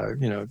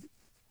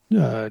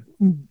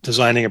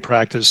designing a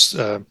practice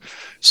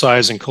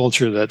size and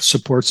culture that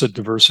supports a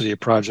diversity of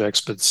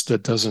projects, but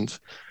that doesn't,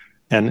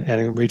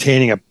 and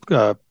retaining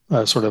a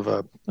sort of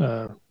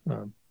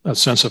a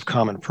sense of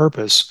common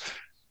purpose.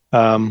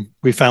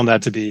 We found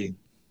that to be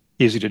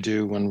easy to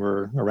do when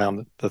we're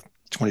around the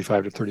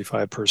 25 to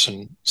 35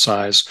 person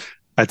size.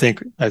 I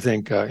think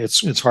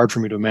it's hard for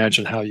me to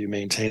imagine how you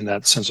maintain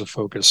that sense of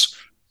focus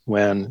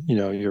when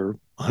you're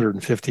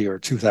 150 or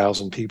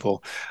 2,000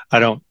 people. I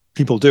don't.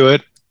 People do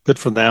it. Good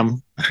for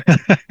them.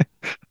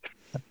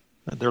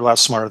 They're a lot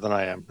smarter than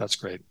I am. That's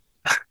great.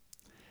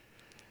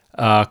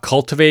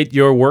 Cultivate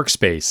your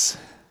workspace.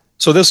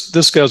 So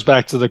this goes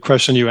back to the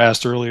question you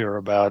asked earlier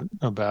about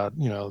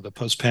the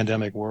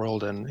post-pandemic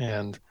world,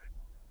 and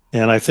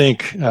I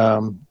think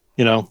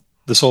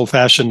this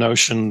old-fashioned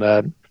notion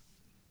that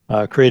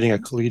creating a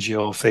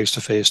collegial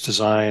face-to-face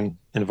design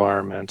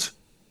environment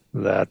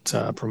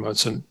that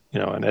promotes an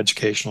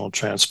educational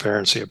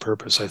transparency of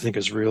purpose, I think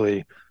is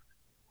really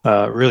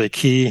really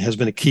key, has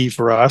been a key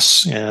for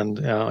us. And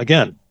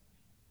again,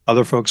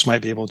 other folks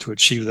might be able to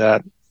achieve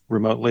that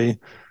remotely,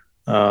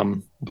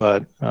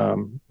 but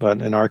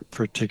in our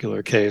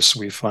particular case,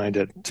 we find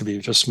it to be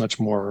just much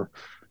more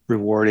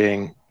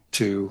rewarding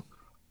to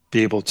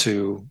be able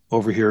to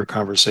overhear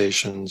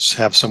conversations,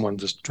 have someone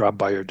just drop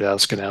by your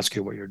desk and ask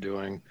you what you're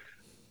doing.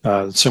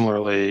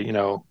 Similarly,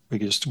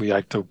 we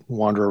like to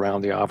wander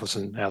around the office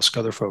and ask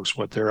other folks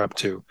what they're up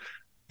to,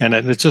 and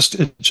it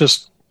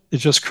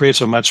just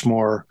creates a much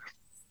more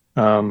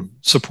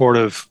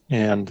supportive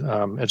and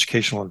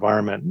educational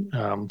environment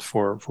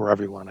for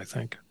everyone, I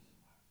think.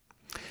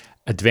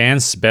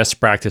 Advance best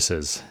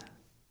practices.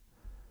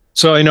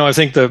 So I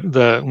think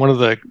the one of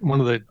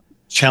the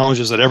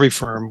challenges that every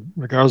firm,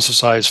 regardless of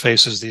size,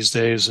 faces these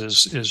days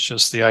is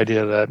just the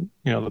idea that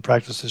the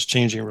practice is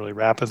changing really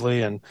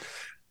rapidly, and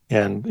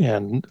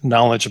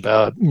knowledge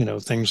about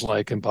things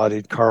like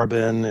embodied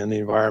carbon in the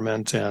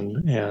environment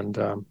and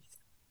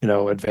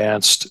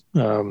advanced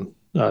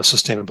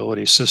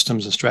sustainability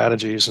systems and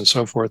strategies and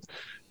so forth.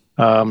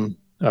 Um,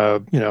 uh,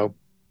 you know,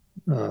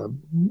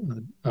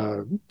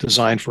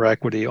 Design for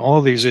equity. All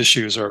of these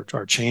issues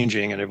are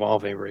changing and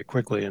evolving very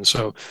quickly, and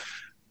so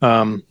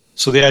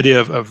the idea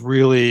of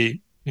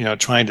really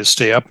trying to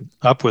stay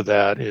up with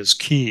that is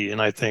key.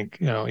 And I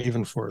think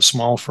even for a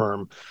small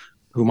firm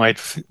who might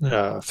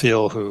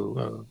feel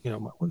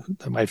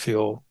that might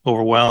feel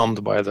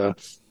overwhelmed by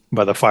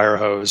the fire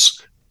hose,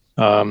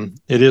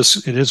 it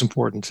is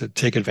important to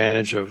take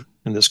advantage of,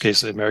 in this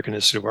case, the American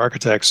Institute of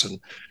Architects and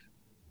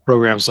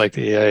programs like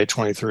the AIA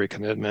 2030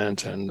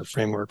 commitment and the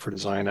framework for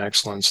design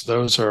excellence.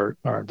 Those are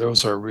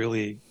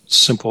really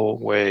simple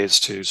ways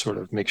to sort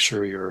of make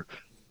sure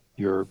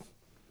you're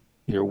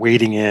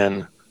wading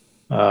in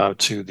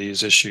to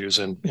these issues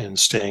and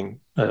staying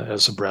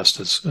as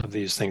abreast of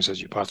these things as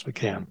you possibly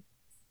can.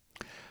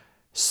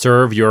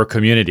 Serve your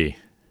community.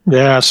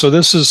 Yeah, so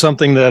this is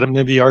something that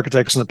maybe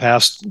architects in the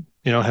past,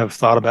 have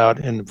thought about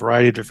in a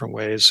variety of different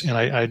ways, and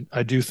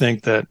I do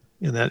think that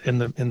in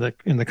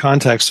the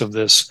context of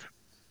this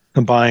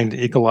combined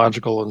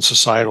ecological and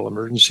societal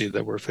emergency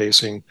that we're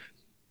facing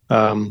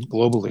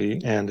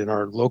globally and in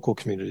our local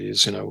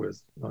communities,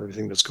 with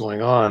everything that's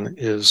going on,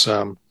 is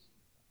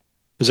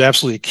is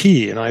absolutely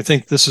key. And I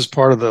think this is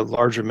part of the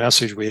larger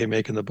message we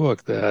make in the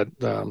book, that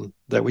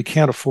that we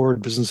can't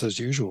afford business as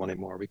usual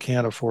anymore. We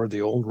can't afford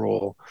the old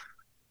role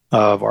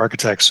of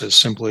architects as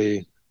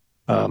simply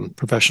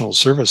professional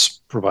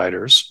service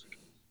providers.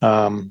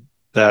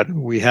 That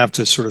we have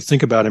to sort of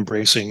think about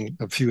embracing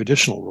a few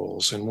additional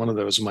roles, and one of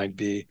those might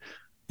be,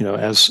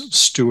 as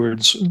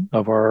stewards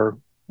of our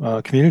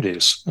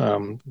communities,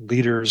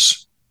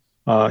 leaders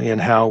in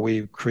how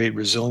we create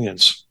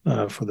resilience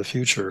for the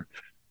future,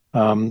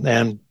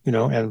 and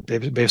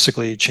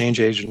basically change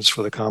agents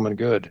for the common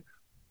good.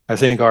 I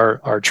think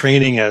our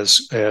training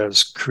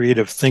as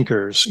creative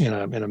thinkers in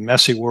a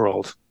messy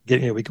world,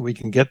 we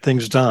can get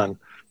things done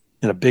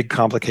in a big,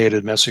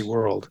 complicated, messy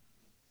world,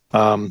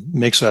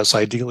 makes us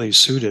ideally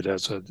suited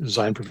as a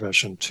design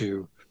profession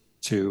to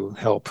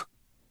help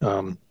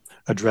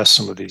address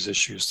some of these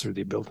issues through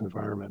the built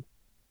environment.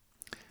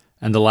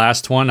 And the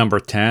last one, number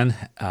 10,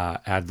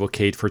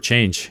 advocate for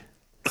change.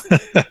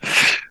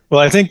 Well,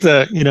 I think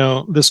that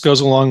this goes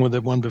along with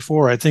the one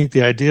before. I think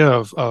the idea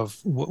of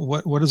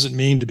what does it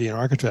mean to be an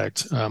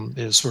architect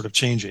is sort of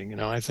changing.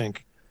 I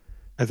think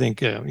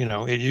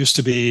it used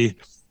to be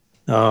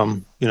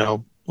old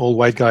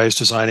white guys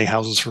designing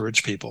houses for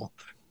rich people,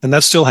 and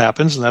that still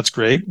happens, and that's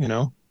great.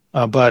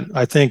 But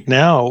I think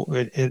now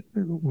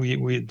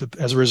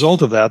as a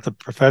result of that, the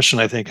profession,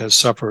 I think, has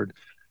suffered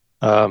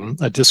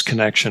a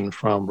disconnection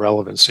from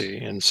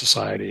relevancy in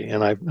society,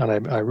 and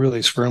I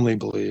really firmly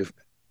believe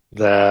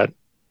that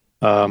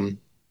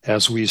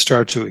as we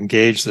start to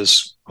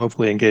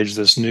hopefully engage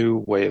this new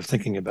way of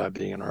thinking about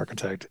being an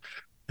architect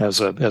as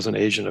an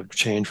agent of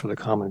change for the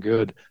common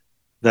good,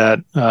 that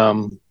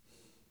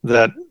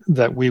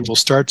that we will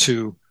start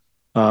to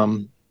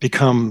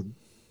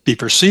be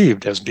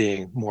perceived as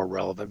being more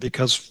relevant,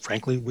 because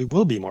frankly we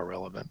will be more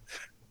relevant,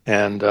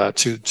 and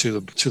to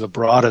the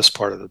broadest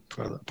part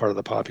of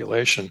the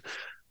population.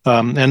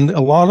 And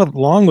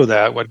along with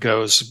that, what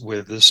goes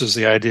with this is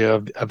the idea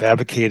of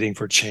advocating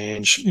for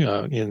change,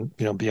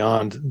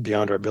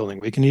 beyond our building.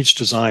 We can each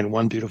design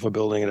one beautiful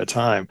building at a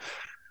time,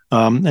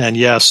 and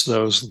yes,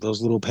 those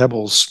little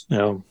pebbles,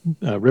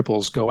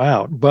 ripples go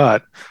out,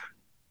 but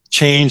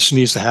change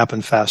needs to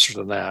happen faster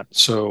than that.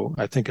 So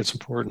I think it's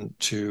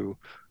important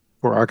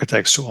for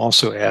architects to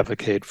also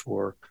advocate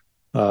for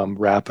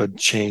rapid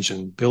change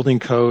in building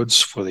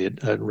codes, for the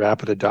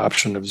rapid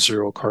adoption of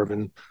zero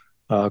carbon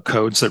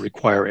codes that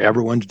require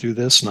everyone to do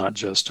this, not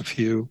just a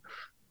few,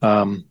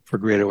 for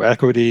greater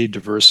equity,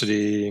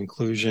 diversity,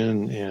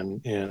 inclusion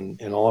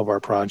in all of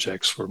our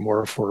projects, for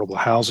more affordable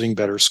housing,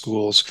 better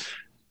schools,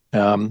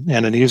 and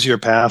an easier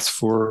path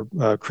for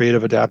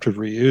creative adaptive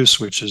reuse,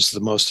 which is the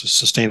most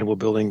sustainable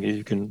building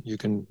you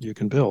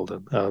can build,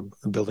 a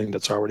building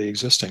that's already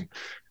existing.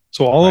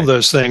 So all of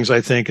those things,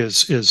 I think,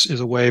 is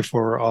a way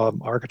for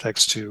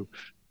architects to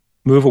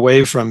move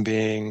away from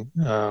being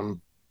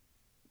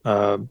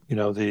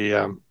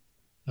the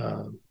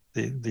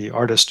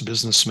artist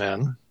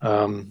businessman,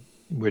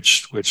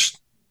 which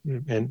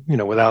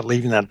without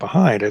leaving that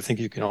behind, I think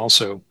you can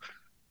also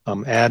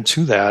add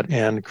to that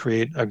and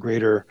create a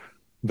greater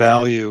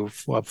value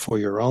for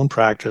your own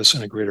practice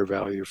and a greater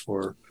value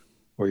for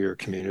your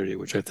community,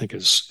 which I think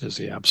is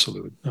the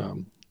absolute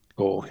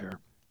goal here.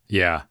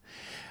 Yeah.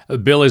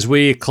 Bill, as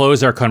we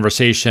close our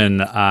conversation,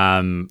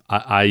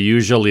 I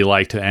usually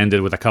like to end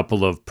it with a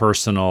couple of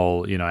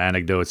personal,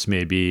 anecdotes,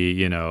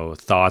 maybe,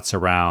 thoughts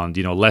around,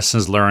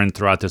 lessons learned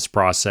throughout this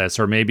process,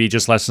 or maybe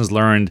just lessons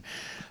learned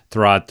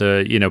throughout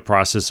the,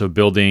 process of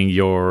building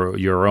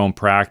your own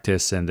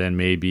practice, and then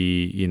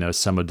maybe,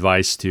 some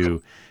advice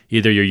to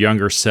either your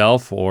younger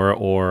self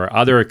or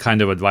other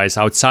kind of advice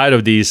outside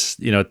of these,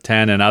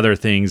 10 and other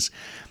things,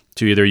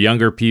 to either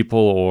younger people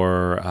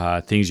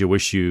or things you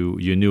wish you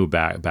knew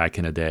back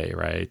in the day,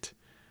 right?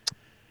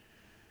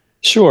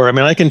 Sure. I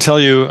mean, I can tell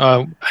you,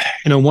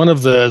 one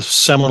of the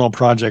seminal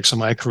projects in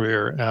my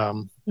career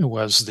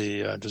was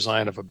the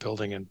design of a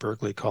building in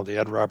Berkeley called the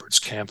Ed Roberts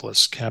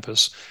Campus.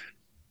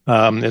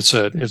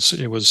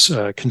 It was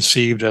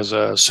conceived as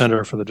a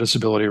center for the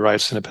disability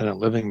rights independent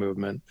living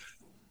movement,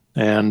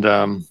 and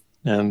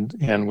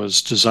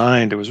was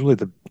designed. It was really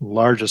the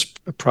largest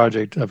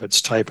project of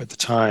its type at the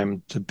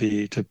time to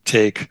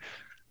take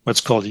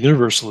what's called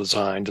universal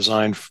design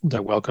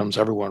that welcomes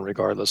everyone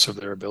regardless of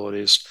their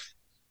abilities,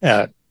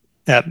 at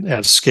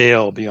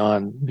scale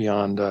beyond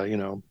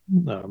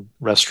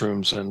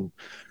restrooms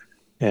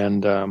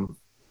and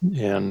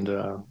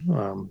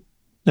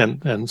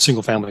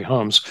single family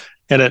homes,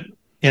 and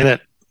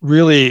it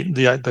really,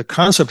 the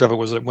concept of it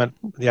was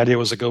the idea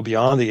was to go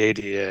beyond the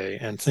ADA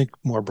and think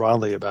more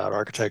broadly about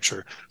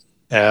architecture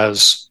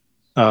as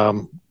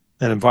an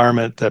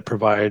environment that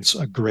provides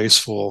a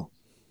graceful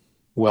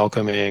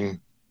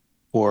welcoming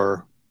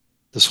for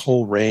this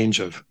whole range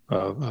of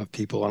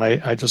people.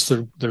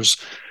 And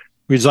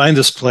we designed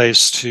this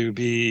place to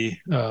be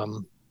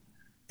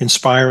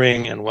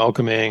inspiring and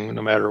welcoming,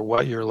 no matter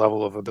what your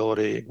level of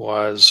ability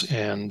was,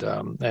 and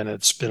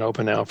it's been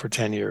open now for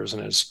 10 years,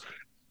 and has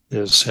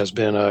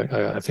been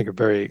I think a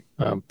very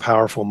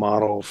powerful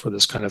model for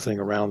this kind of thing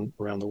around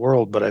the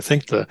world. But I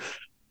think the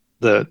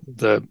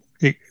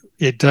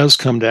it does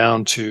come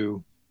down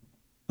to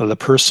the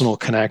personal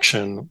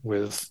connection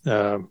with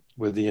the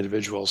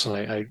individuals.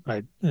 And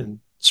and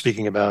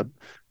speaking about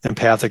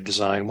empathic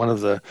design, one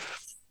of the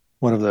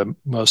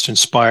most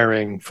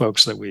inspiring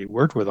folks that we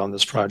worked with on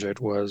this project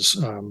was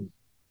a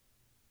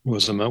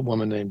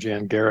woman named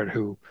Jan Garrett,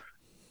 who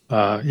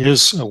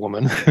is a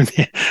woman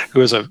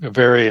who is a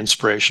very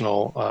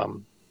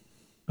inspirational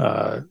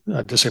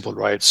disabled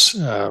rights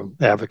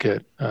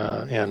advocate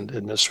and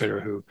administrator,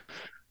 who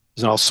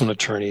is also an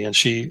attorney. And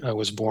she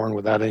was born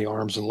without any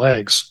arms and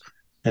legs.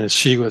 And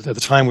she was, at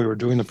the time we were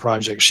doing the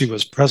project, she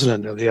was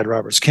president of the Ed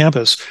Roberts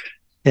campus,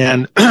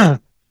 and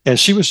and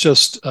she was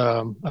just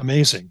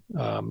amazing.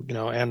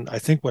 And I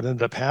think what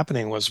ended up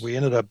happening was we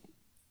ended up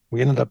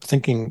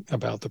thinking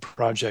about the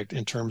project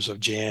in terms of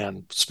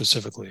Jan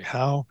specifically.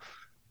 How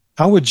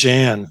would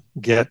Jan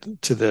get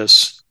to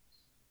this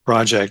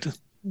project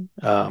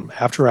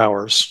after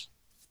hours,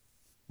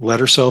 let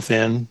herself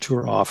in to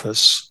her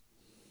office,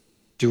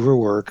 do her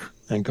work,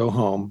 and go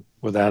home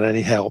without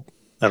any help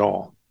at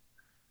all?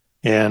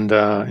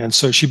 And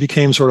so she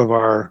became sort of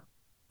our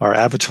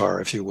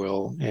avatar, if you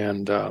will,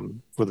 and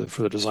for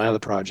the design of the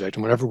project.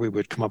 And whenever we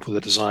would come up with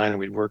a design, and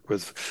we'd work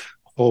with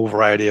a whole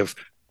variety of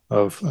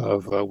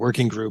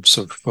working groups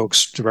of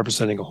folks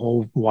representing a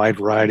whole wide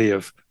variety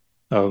of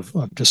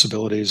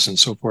disabilities and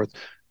so forth.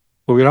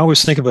 But we'd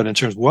always think about it in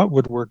terms of what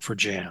would work for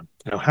Jan.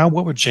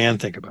 What would Jan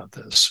think about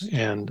this?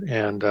 And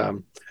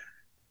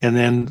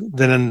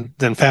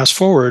then fast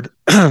forward,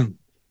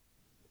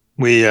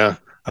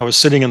 I was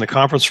sitting in the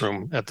conference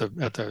room at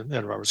the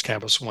Ed Roberts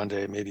campus one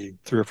day, maybe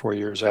 3 or 4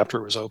 years after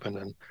it was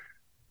opened,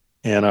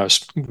 and I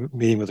was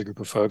meeting with a group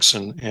of folks,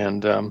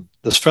 and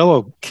this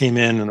fellow came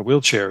in a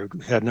wheelchair who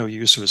had no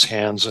use of his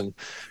hands, and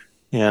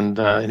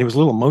he was a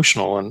little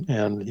emotional,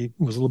 and he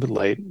was a little bit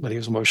late, but he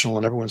was emotional,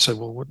 and everyone said,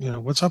 "Well,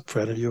 what's up,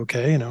 Fred? Are you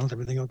okay? Is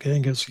everything okay?"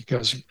 And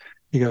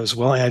he goes,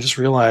 "Well, I just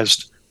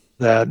realized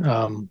that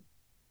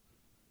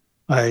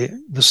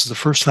this is the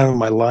first time in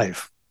my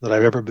life that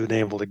I've ever been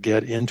able to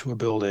get into a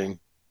building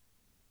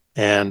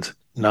and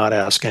not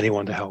ask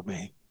anyone to help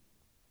me."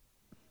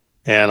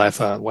 And I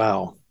thought,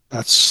 wow,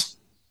 that's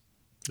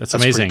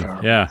amazing.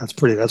 Yeah, that's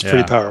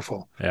pretty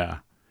powerful. Yeah.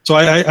 So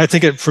I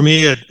think for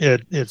me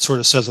it sort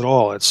of says it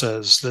all. It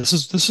says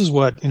this is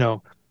what,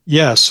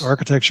 yes,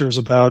 architecture is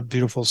about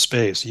beautiful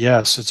space.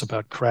 Yes, it's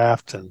about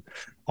craft and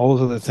all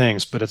those other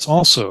things, but it's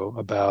also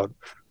about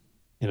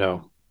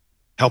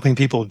helping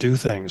people do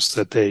things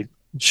that they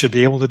should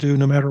be able to do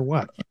no matter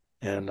what.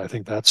 And I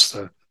think that's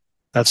the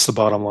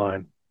bottom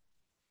line.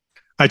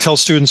 I tell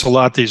students a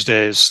lot these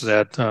days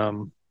that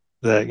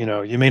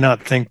you may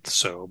not think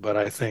so, but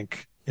I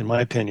think, in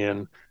my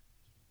opinion,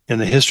 in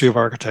the history of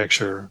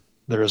architecture,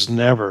 there has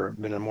never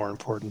been a more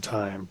important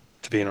time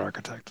to be an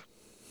architect.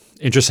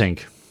 Interesting.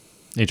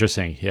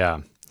 Yeah.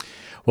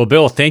 Well,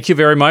 Bill, thank you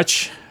very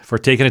much for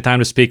taking the time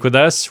to speak with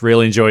us.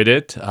 Really enjoyed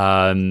it.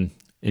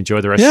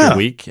 Enjoy the rest of your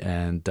week,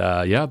 and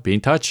be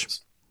in touch.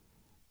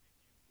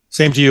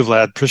 Same to you,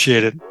 Vlad.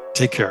 Appreciate it.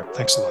 Take care.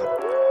 Thanks a lot.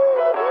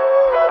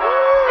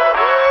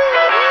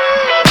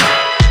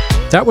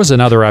 That was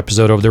another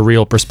episode of the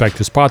Real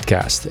Perspectives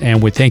podcast,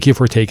 and we thank you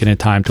for taking the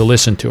time to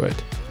listen to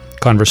it.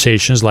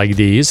 Conversations like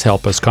these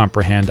help us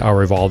comprehend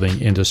our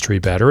evolving industry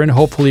better and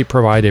hopefully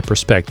provide a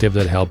perspective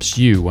that helps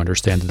you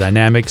understand the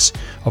dynamics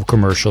of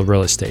commercial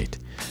real estate.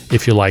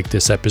 If you like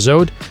this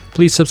episode,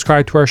 please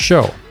subscribe to our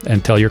show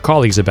and tell your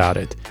colleagues about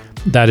it.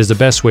 That is the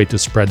best way to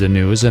spread the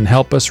news and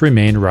help us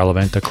remain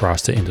relevant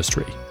across the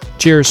industry.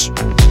 Cheers.